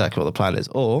exactly what the plan is,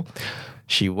 or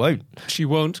she won't. She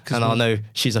won't, and I'll know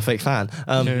she's a fake fan.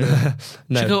 No.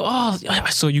 She'll go, oh, I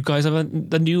saw you guys have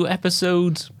the new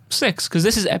episode 6, because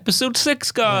this is episode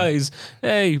 6, guys. Yeah.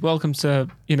 Hey, welcome to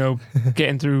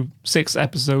getting through 6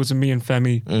 episodes of me and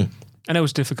Femi. I know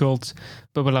it's difficult,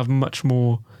 but we'll have much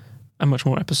more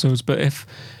episodes. But if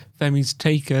Femi's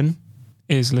taken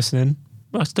is listening,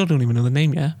 well, I still don't even know the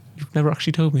name yet. You've never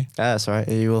actually told me. That's all right.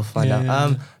 You will find out.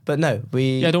 Yeah. But no,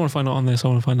 I don't want to find out on this. I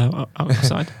want to find out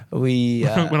outside. We're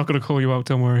not going to call you out.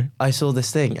 Don't worry. I saw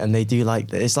this thing, and they do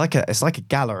it's like a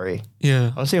gallery.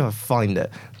 Yeah. I'll see if I find it.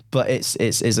 But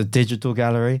it's a digital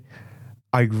gallery.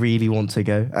 I really want to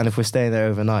go, and if we're staying there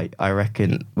overnight, I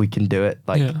reckon we can do it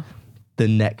the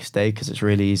next day, because it's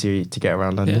really easy to get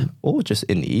around London, or just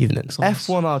in the evenings. Nice.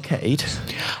 F1 Arcade.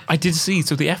 I did see.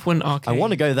 So the F1 Arcade. I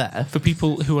want to go there for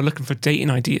people who are looking for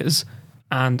dating ideas,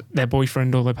 and their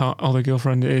boyfriend or their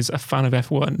girlfriend is a fan of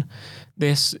F1.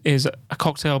 This is a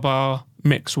cocktail bar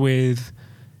mixed with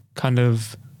kind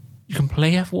of. You can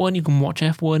play F1, you can watch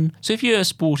F1. So if you're a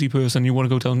sporty person, you want to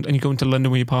go down and you go into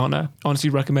London with your partner, honestly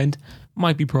recommend.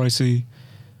 Might be pricey,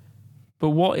 but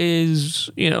what is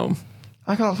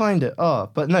I can't find it. Oh,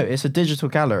 but no, it's a digital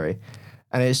gallery,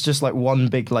 and it's just like one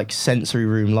big sensory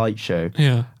room light show.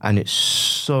 Yeah, and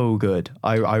it's so good.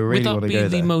 I really want to go Would that be there.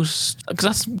 the most... Because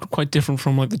that's quite different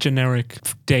from like the generic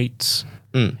dates.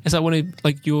 Mm. Is that one of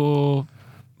like your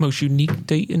most unique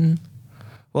dating?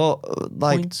 Well,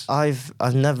 like Points? I've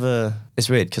never. It's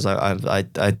weird because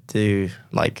I do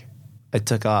like I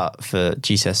took art for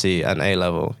GCSE and A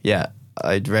level. Yeah,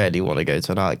 I'd rarely want to go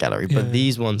to an art gallery, Yeah. but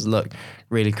these ones look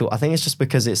really cool. I think it's just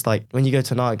because it's like when you go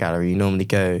to an art gallery, you normally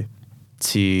go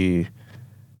to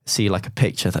see like a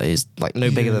picture that is like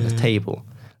no bigger than a Yeah. table.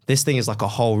 This thing is like a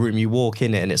whole room. You walk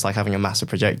in it and it's like having a massive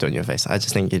projector on your face. I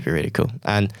just think it'd be really cool.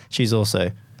 And she's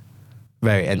also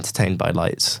very entertained by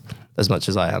lights as much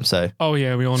as I am. So Oh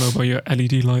yeah, we all know about your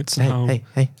LED lights and how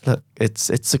hey, look, it's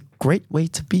a great way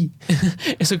to be.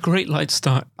 it's a great light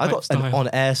start. I got an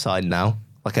on-air sign now,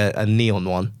 like a neon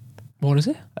one. What is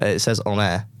it? It says on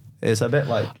air. It's a bit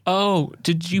like, Oh,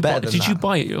 did you Better buy, than did you that.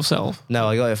 buy it yourself? no,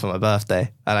 I got it for my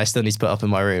birthday and I still need to put it up in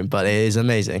my room, but it is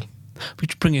amazing. We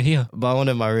should bring it here. But I want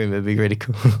it in my room, it'd be really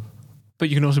cool. But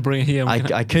you can also bring it here.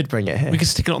 And I could bring it here. we can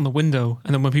stick it on the window,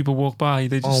 and then when people walk by,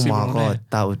 they just Oh see my it on god,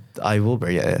 there. I will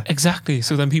bring it here. Exactly.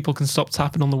 So then people can stop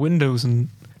tapping on the windows, and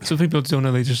so people don't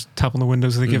know they just tap on the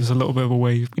windows. And they give us a little bit of a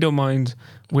wave. We don't mind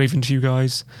waving to you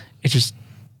guys. It just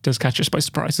does catch us by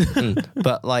surprise.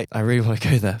 But like, I really want to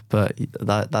go there. But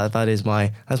that's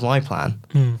my plan.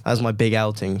 That's my big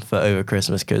outing for over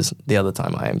Christmas because the other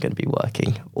time I am going to be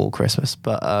working all Christmas.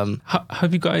 But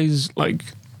Have you guys like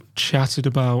chatted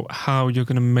about how you're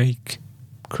going to make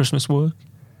Christmas work?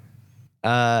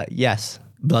 yes,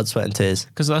 blood, sweat, and tears.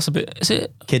 Because that's a bit.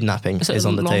 Kidnapping Is is it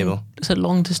on the table. Is it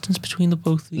long distance between the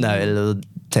both? of you? No, it'll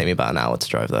take me about an hour to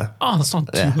drive there. Oh, that's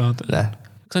not too Yeah, bad then. no.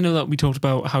 Because I know that we talked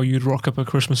about how you'd rock up a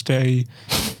Christmas day,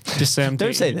 December.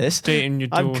 Don't say this. Dating your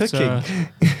I'm daughter. cooking.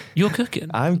 You're cooking.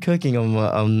 I'm cooking on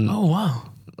Oh wow.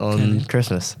 Okay.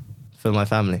 Christmas for my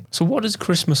family. So what is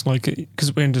Christmas like?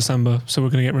 Because we're in December, so we're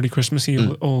going to get really Christmassy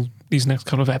all these next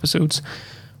couple of episodes.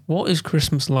 What is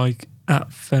Christmas like at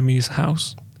Femi's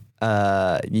house?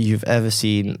 You've ever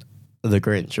seen The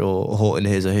Grinch or Horton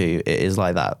Hears a Who? It is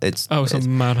like that. It's a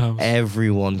madhouse.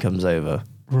 everyone comes over.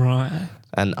 Right.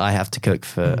 And I have to cook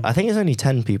for, I think it's only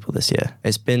 10 people this year.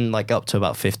 It's been like up to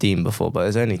about 15 before, but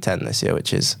it's only 10 this year,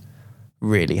 which is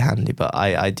really handy. But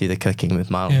I do the cooking with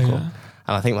my uncle. Yeah.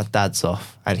 And I think my dad's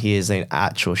off and he is an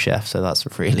actual chef, so that's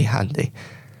really handy.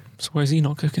 So why is he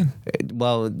not cooking?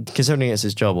 Well, considering it's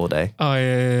his job all day. Oh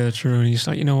yeah, true. And he's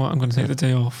like, you know what? I'm going to take the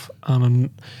day off. And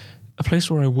a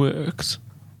place where I worked,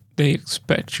 they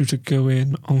expect you to go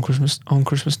in on Christmas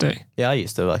Day. Yeah, I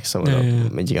used to like someone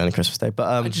that made you go on Christmas Day. But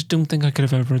I just don't think I could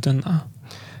have ever done that.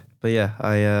 But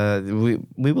yeah,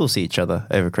 we will see each other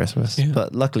over Christmas. Yeah.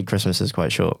 But luckily Christmas is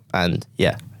quite short. And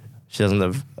yeah, she doesn't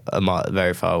live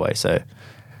very far away. So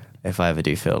if I ever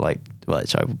do feel like,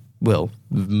 which I will,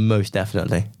 most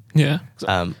definitely, Yeah.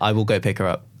 I will go pick her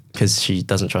up because she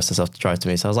doesn't trust herself to drive to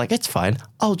me. So I was like, it's fine.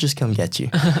 I'll just come get you.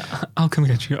 I'll come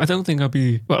get you. I don't think I'll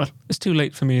be... Well, it's too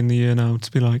late for me in the year now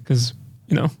to be like, because,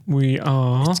 you know, we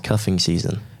are... It's cuffing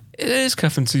season. It is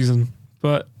cuffing season,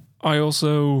 but I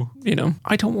also, you know,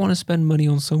 I don't want to spend money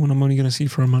on someone I'm only going to see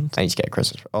for a month. I need to get a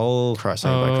Christmas. Oh, Christ, I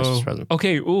need to buy a Christmas present.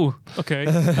 Okay, okay.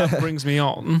 That brings me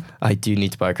on I do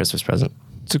need to buy a Christmas present.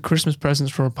 to Christmas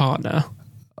presents for a partner.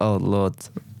 Oh, Lord.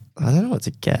 I don't know what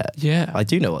to get. Yeah. I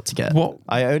do know what to get. What-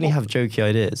 I only have jokey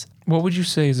ideas. What would you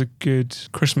say is a good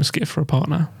Christmas gift for a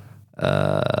partner?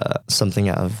 Something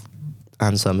out of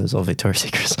Anne Summers or Victoria's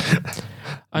Secret.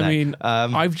 I mean,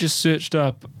 I've just searched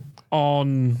up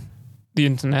on the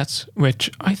internet,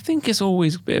 which I think is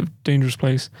always a bit of a dangerous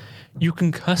place. You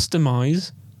can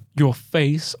customize your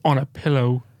face on a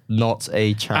pillow Not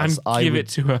a chance. and give it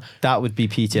to her. That would be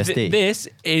PTSD. This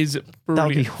is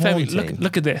brilliant. be Femi, haunting.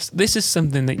 look at this. This is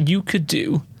something that you could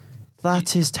do.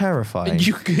 That is terrifying.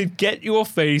 You could get your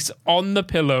face on the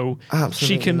pillow. Absolutely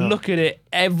She can not. look at it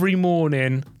every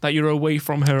morning that you're away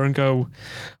from her and go,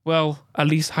 well, at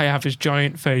least I have his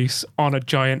giant face on a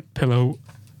giant pillow.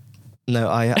 No,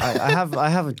 I have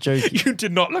a jokey. You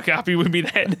did not look happy with me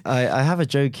then. I have a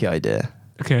jokey idea,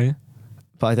 Okay.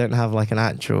 but I don't have like an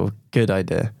actual good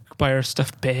idea. Buy her a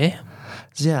stuffed bear.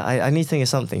 So yeah, I need to think of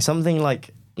something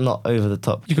like not over the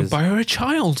top. You can 'cause buy her a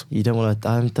child. You don't want to.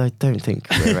 I don't think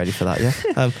we're ready for that yet.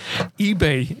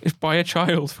 eBay. If buy a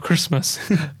child for Christmas.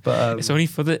 But It's only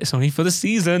for the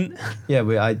season. yeah,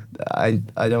 I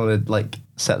don't want to like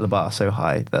set the bar so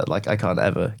high that like I can't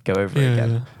ever go over it Yeah.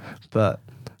 again. But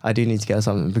I do need to get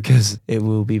something because it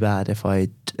will be bad if I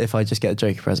just get a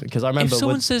jokey present. Because I remember If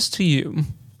someone says to you,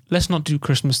 let's not do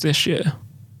Christmas this year,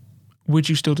 would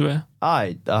you still do it?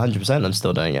 100%, I'm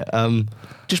still doing it.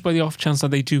 Just by the off chance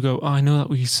that they do go, I know that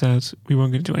we said we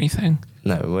weren't going to do anything.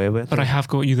 No, we're but I have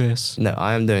got you this. No,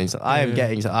 I am doing so. I am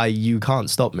getting so. You can't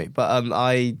stop me. But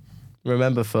I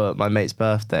remember for my mate's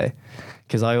birthday,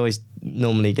 because I always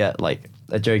normally get like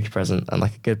a jokey present and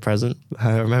like a good present.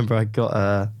 I remember I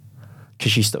got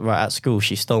because right at school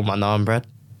she stole my naan bread.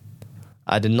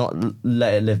 I did not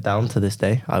let it live down to this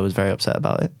day. I was very upset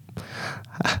about it.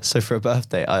 So for a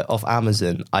birthday, off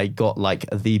Amazon, I got like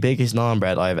the biggest naan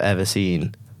bread I've ever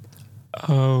seen.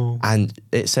 Oh. And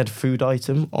it said food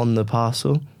item on the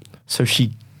parcel. So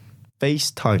she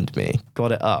FaceTimed me,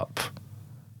 got it up,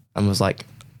 and was like,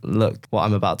 look what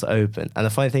I'm about to open. And the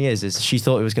funny thing is she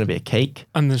thought it was going to be a cake.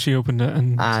 And then she opened it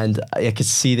and I could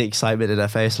see the excitement in her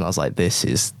face, and I was like, this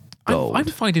is gold. I'm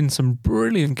finding some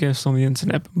brilliant gifts on the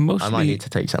internet, but mostly... I might need to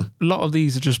take some. A lot of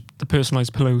these are just the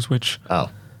personalised pillows, which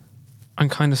I'm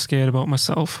kind of scared about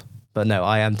myself. But no,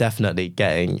 I am definitely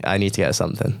I need to get her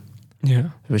something. Yeah.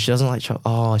 But she doesn't like chocolate.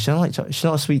 Oh, she doesn't like chocolate. She's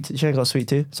not a sweet. She ain't got a sweet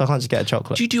tooth, so I can't just get a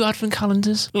chocolate. Do you do advent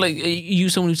calendars? Like, are you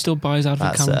someone who still buys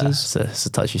advent calendars? It's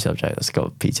a touchy subject. That's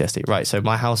got PTSD. Right, so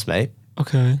my housemate,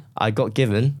 okay, I got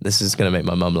given, this is going to make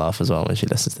my mum laugh as well when she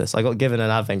listens to this. I got given an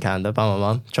advent calendar by my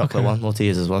mum, chocolate one,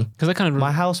 Maltesers one. Because I kind of...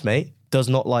 My housemate does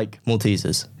not like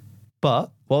Maltesers.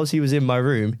 But whilst he was in my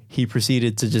room, he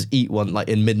proceeded to just eat one like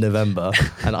in mid-November,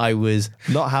 and I was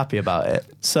not happy about it.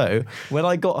 So when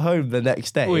I got home the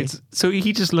next day... Wait, so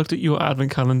he just looked at your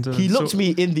advent calendar? He looked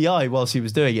me in the eye whilst he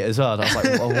was doing it as well, and I was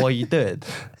like, well, what are you doing?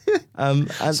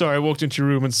 Sorry, I walked into your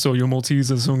room and saw your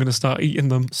Maltesers, so I'm going to start eating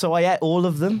them. So I ate all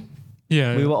of them.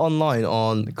 Yeah. We were online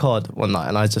on COD one night,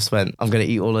 and I just went, I'm going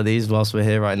to eat all of these whilst we're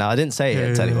here right now. I didn't say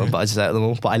it to anyone, but I just ate them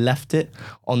all. But I left it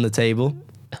on the table,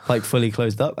 like fully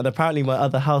closed up. And apparently my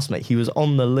other housemate, he was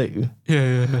on the loo.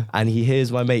 Yeah. And he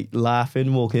hears my mate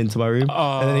laughing, walking into my room.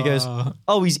 And then he goes,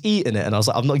 oh, he's eating it. And I was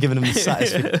like, I'm not giving him the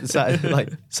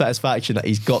satisfaction that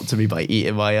he's got to me by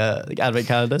eating my advent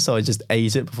calendar. So I just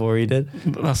ate it before he did.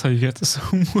 That's how you get to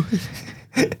someone.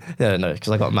 Yeah, no, because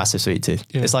I got a massive sweet tooth.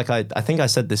 Yeah. It's like, I think I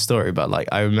said this story, but like,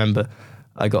 I remember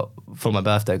for my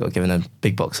birthday, I got given a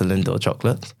big box of Lindor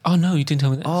chocolates. Oh no, you didn't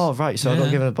tell me that. Oh, right. So I got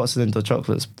given a box of Lindor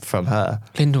chocolates from her.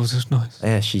 Lindor's is nice.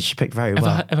 Yeah, she picked very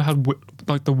well. Ever had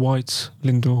like the white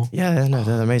Lindor? Yeah, no,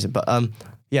 they're amazing. But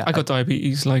yeah. I got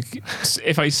diabetes. Like,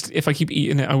 if I keep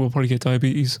eating it, I will probably get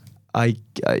diabetes. I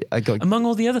got... Among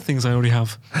all the other things I already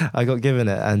have. I got given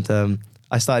it, and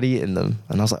I started eating them,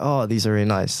 and I was like, oh, these are really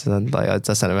nice. And like, I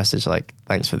just sent a message like,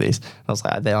 thanks for these. And I was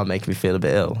like, they are making me feel a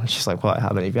bit ill. And she's like, what,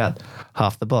 how many have you had?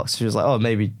 Half the box. She was like, oh,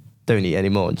 maybe don't eat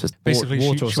anymore and just basically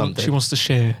water or something. She wants to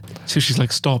share. So she's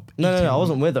like, stop. No, I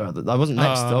wasn't with her. I wasn't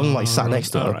I wasn't like sat next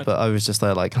to her, right. But I was just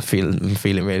there like, I'm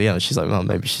feeling really ill. She's like, well,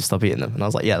 maybe you should stop eating them. And I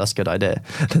was like, yeah, that's a good idea.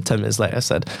 Then 10 minutes later I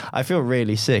said, I feel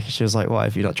really sick. She was like, why,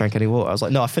 have you not drank any water? I was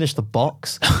like, no, I finished the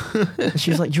box. And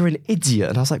she was like, you're an idiot.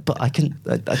 And I was like, but I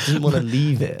didn't want to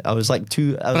leave it. I was like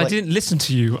I didn't listen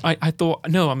to you. I thought,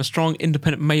 no, I'm a strong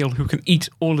independent male who can eat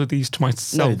all of these to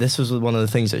myself. No, this was one of the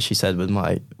things that she said with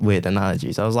my weird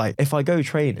analogies. I was like, if I go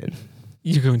training,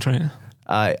 you go and train,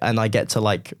 and I get to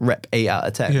like rep 8 out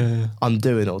of 10. I'm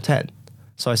doing all 10.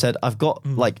 So I said, I've got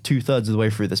like 2/3 of the way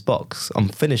through this box. I'm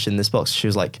finishing this box. She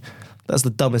was like, that's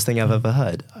the dumbest thing I've ever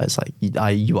heard. I was like,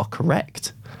 you are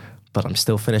correct, but I'm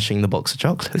still finishing the box of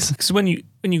chocolates. Because when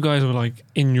you guys were like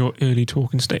in your early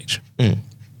talking stage, and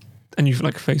you've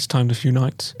like FaceTimed a few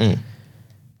nights, do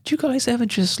you guys ever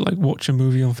just like watch a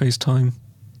movie on FaceTime?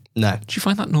 No. Do you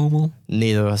find that normal?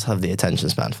 Neither of us have the attention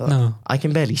span for that. No. I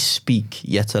can barely speak,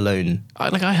 yet alone...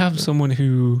 I have someone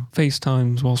who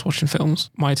FaceTimes whilst watching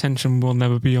films. My attention will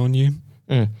never be on you.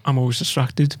 I'm always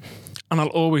distracted. And I'll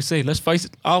always say,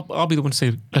 I'll be the one to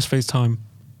say, let's FaceTime.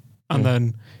 And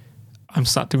then I'm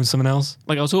sat doing something else.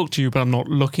 Like, I'll talk to you, but I'm not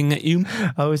looking at you.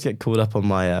 I always get caught up on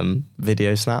my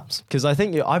video snaps. Because I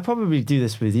think I probably do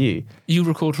this with you. You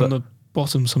record from the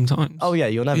bottom sometimes. Oh yeah,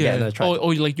 you'll never get an attractive...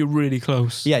 Or like you're really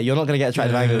close. Yeah, you're not going to get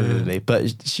attractive angle with me.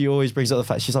 But she always brings up the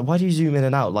fact, she's like, why do you zoom in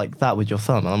and out like that with your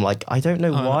thumb? And I'm like, I don't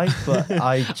know why, but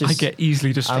I get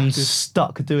easily distracted. I'm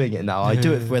stuck doing it now. I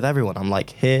do it with everyone. I'm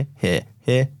like, here.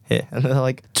 And they're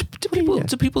like...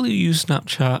 To people who use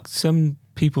Snapchat, some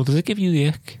people, does it give you the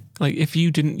ick? Like, if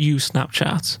you didn't use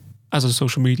Snapchat as a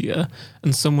social media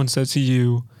and someone said to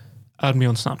you, add me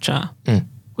on Snapchat,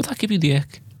 would that give you the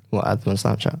ick? What, add them on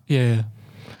Snapchat? Yeah.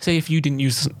 Say you didn't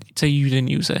use it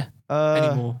anymore.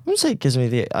 I wouldn't say it gives me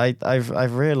the...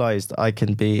 I've realised I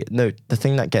can be... No, the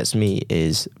thing that gets me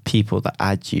is people that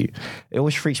add you. It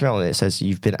always freaks me out when it says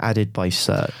you've been added by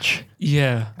search.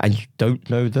 Yeah. And you don't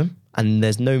know them, and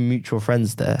there's no mutual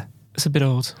friends there. It's a bit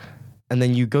odd. And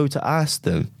then you go to ask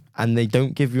them, and they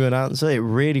don't give you an answer, it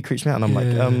really creeps me out. And I'm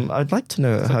like, I'd like to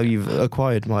know how you've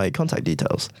acquired my contact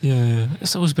details. Yeah,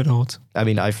 it's always been odd. I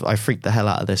mean, I freaked the hell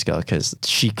out of this girl because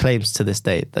she claims to this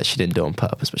day that she didn't do it on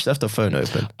purpose, but she left her phone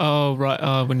open. Oh,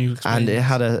 right. When you and it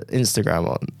had her Instagram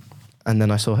on. And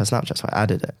then I saw her Snapchat, so I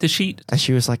added it. Did she? And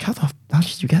she was like, how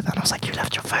did you get that? And I was like, you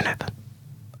left your phone open.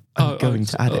 I'm going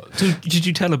to add it. So did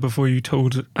you tell her before you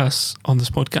told us on this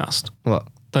podcast? What?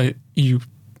 That you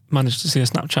managed to see a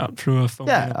Snapchat through her phone?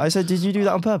 Yeah, I said, did you do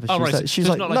that on purpose? She was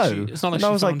like, no. It's not like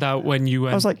she found out when you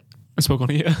went. I was like, and spoke on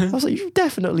here. I was like, you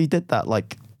definitely did that,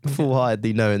 like,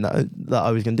 full-heartedly knowing that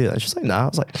I was going to do that. And she's like, no. I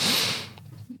was like,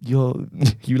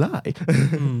 you lie.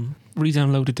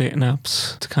 Re-downloaded dating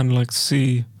apps to kind of like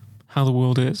see how the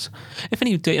world is. If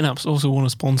any dating apps also want to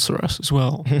sponsor us as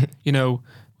well,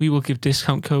 we will give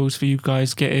discount codes for you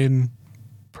guys getting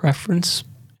preference.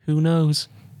 Who knows?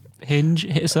 Hinge,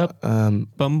 hit us up.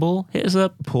 Bumble, hit us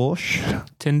up. Porsche.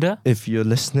 Tinder. If you're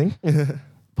listening.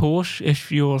 Porsche,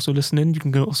 if you're also listening, you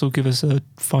can also give us a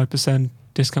 5%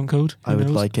 discount code. I would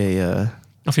like a...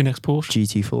 off your next Porsche.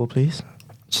 GT4, please.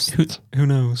 Who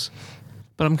knows?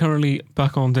 But I'm currently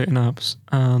back on dating apps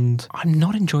and I'm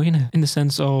not enjoying it, in the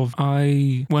sense of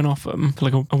I went off them for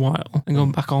like a while and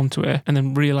going back onto it and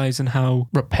then realising how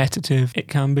repetitive it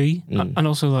can be. And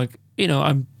also like,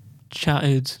 I've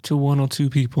chatted to one or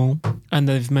two people and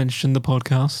they've mentioned the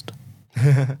podcast.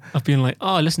 I've been like,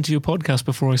 I listened to your podcast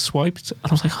before I swiped.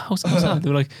 And I was like, how's that? They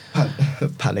were like...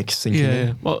 Panic sinking in.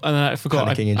 Yeah. Well, and then I forgot.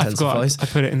 Panicking intensifies. I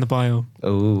put it in the bio.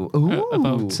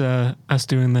 About us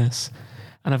doing this.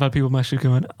 And I've had people message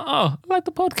going, I like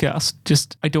the podcast.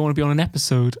 Just, I don't want to be on an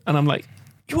episode. And I'm like,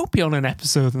 you won't be on an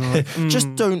episode. And like,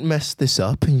 just don't mess this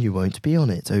up and you won't be on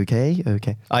it, okay?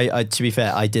 Okay. I to be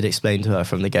fair, I did explain to her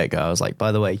from the get-go. I was like,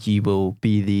 by the way, you will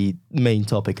be the main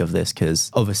topic of this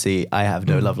because obviously I have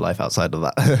no love life outside of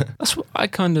that. That's what I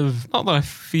kind of, not that I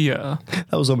fear.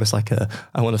 That was almost like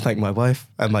I want to thank my wife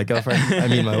and my girlfriend. I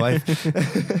mean my wife.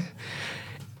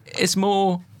 It's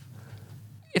more...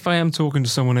 If I am talking to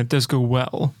someone and it does go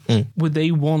well, would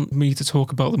they want me to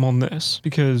talk about them on this?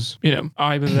 Because,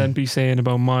 I would then be saying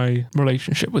about my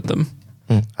relationship with them.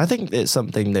 I think it's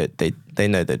something that they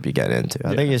know they'd be getting into.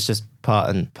 I think it's just part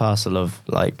and parcel of,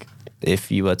 like,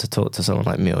 if you were to talk to someone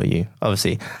like me or you.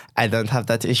 Obviously, I don't have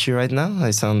that issue right now.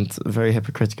 I sound very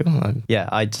hypocritical.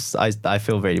 I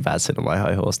feel really bad sitting on my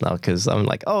high horse now because I'm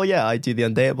like, oh yeah, I do the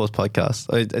UnDateAbles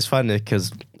podcast. It's funny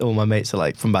because all my mates are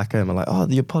like, from back home, are like, oh,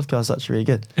 your podcast's actually really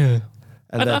good. Yeah.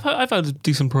 And I've had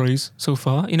decent praise so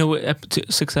far. We're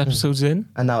 6 episodes in.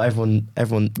 And now everyone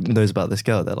knows about this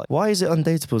girl. They're like, why is it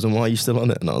UnDateables and why are you still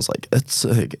on it? And I was like, it's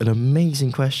an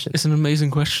amazing question. It's an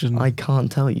amazing question. I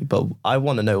can't tell you, but I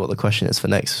want to know what the question is for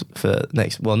next,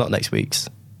 well, not next week's,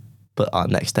 but our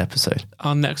next episode.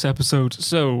 Our next episode.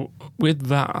 So with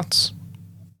that,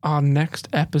 our next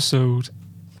episode,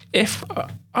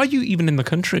 are you even in the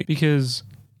country? Because,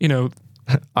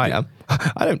 I am.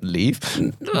 I don't leave.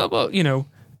 Well,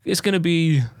 it's going to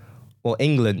be... Well,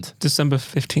 England. December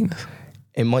 15th.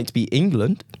 It might be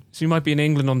England. So you might be in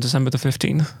England on December the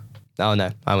 15th. Oh,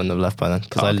 no. I wouldn't have left by then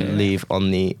because I leave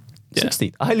on the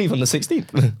 16th. I leave on the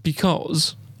 16th.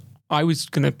 Because I was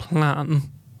going to plan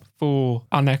for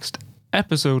our next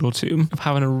episode or two of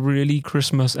having a really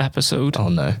Christmas episode. Oh,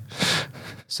 no.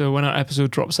 So when our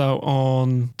episode drops out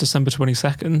on December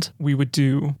 22nd, we would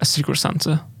do a Secret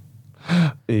Santa.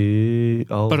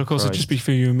 But of course, it'd just be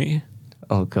for you and me.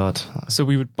 Oh, God. So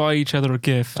we would buy each other a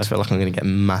gift. I feel like I'm going to get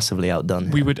massively outdone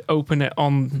here. We would open it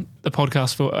on the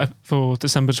podcast for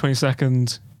December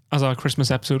 22nd as our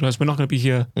Christmas episode, as we're not going to be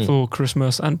here for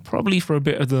Christmas and probably for a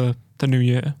bit of the New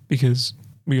Year because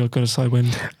we are going to decide when.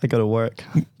 I got to work.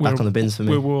 Back on the bins for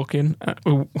me. We're working.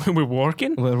 We're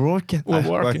working? We're working.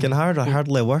 Working hard.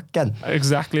 Hardly working.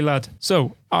 Exactly, lad.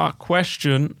 So our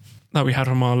question that we had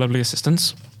from our lovely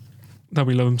assistants, that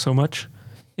we love them so much,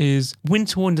 is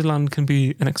WinterWonderland can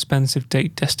be an expensive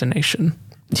date destination.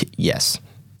 Yes.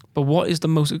 But what is the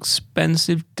most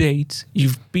expensive date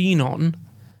you've been on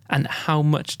and how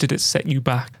much did it set you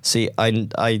back? See, I'm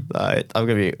going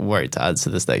to be worried to answer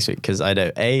this next week because I know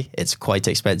A, it's quite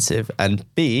expensive, and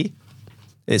B,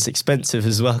 it's expensive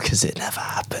as well because it never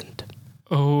happened.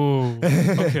 Oh,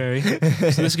 okay.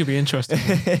 So this could be interesting.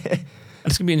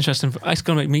 It's going to be interesting. It's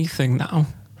going to make me think now.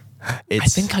 I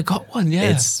think I got one,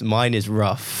 yeah. Mine is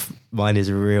rough. Mine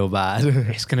is real bad.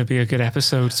 It's going to be a good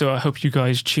episode, so I hope you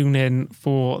guys tune in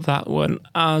for that one.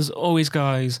 As always,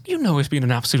 guys, it's been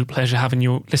an absolute pleasure having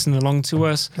you listen along to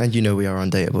us. And we are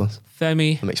UnDateables.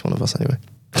 Femi. That makes one of us anyway.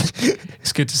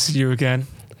 It's good to see you again.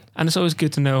 And it's always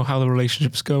good to know how the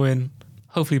relationship's going.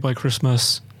 Hopefully by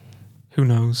Christmas, who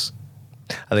knows?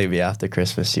 I think it'll be after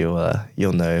Christmas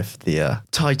you'll know if the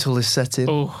title is set in.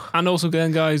 Oh, and also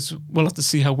again, guys, we'll have to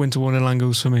see how Winter Wonderland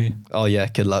goes for me. Oh yeah,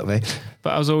 good luck, mate.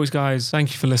 But as always, guys,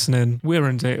 thank you for listening. We're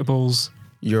UnDateables.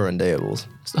 You're UnDateables.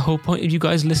 It's the whole point of you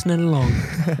guys listening along.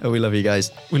 We love you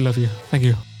guys. We love you. Thank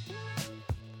you.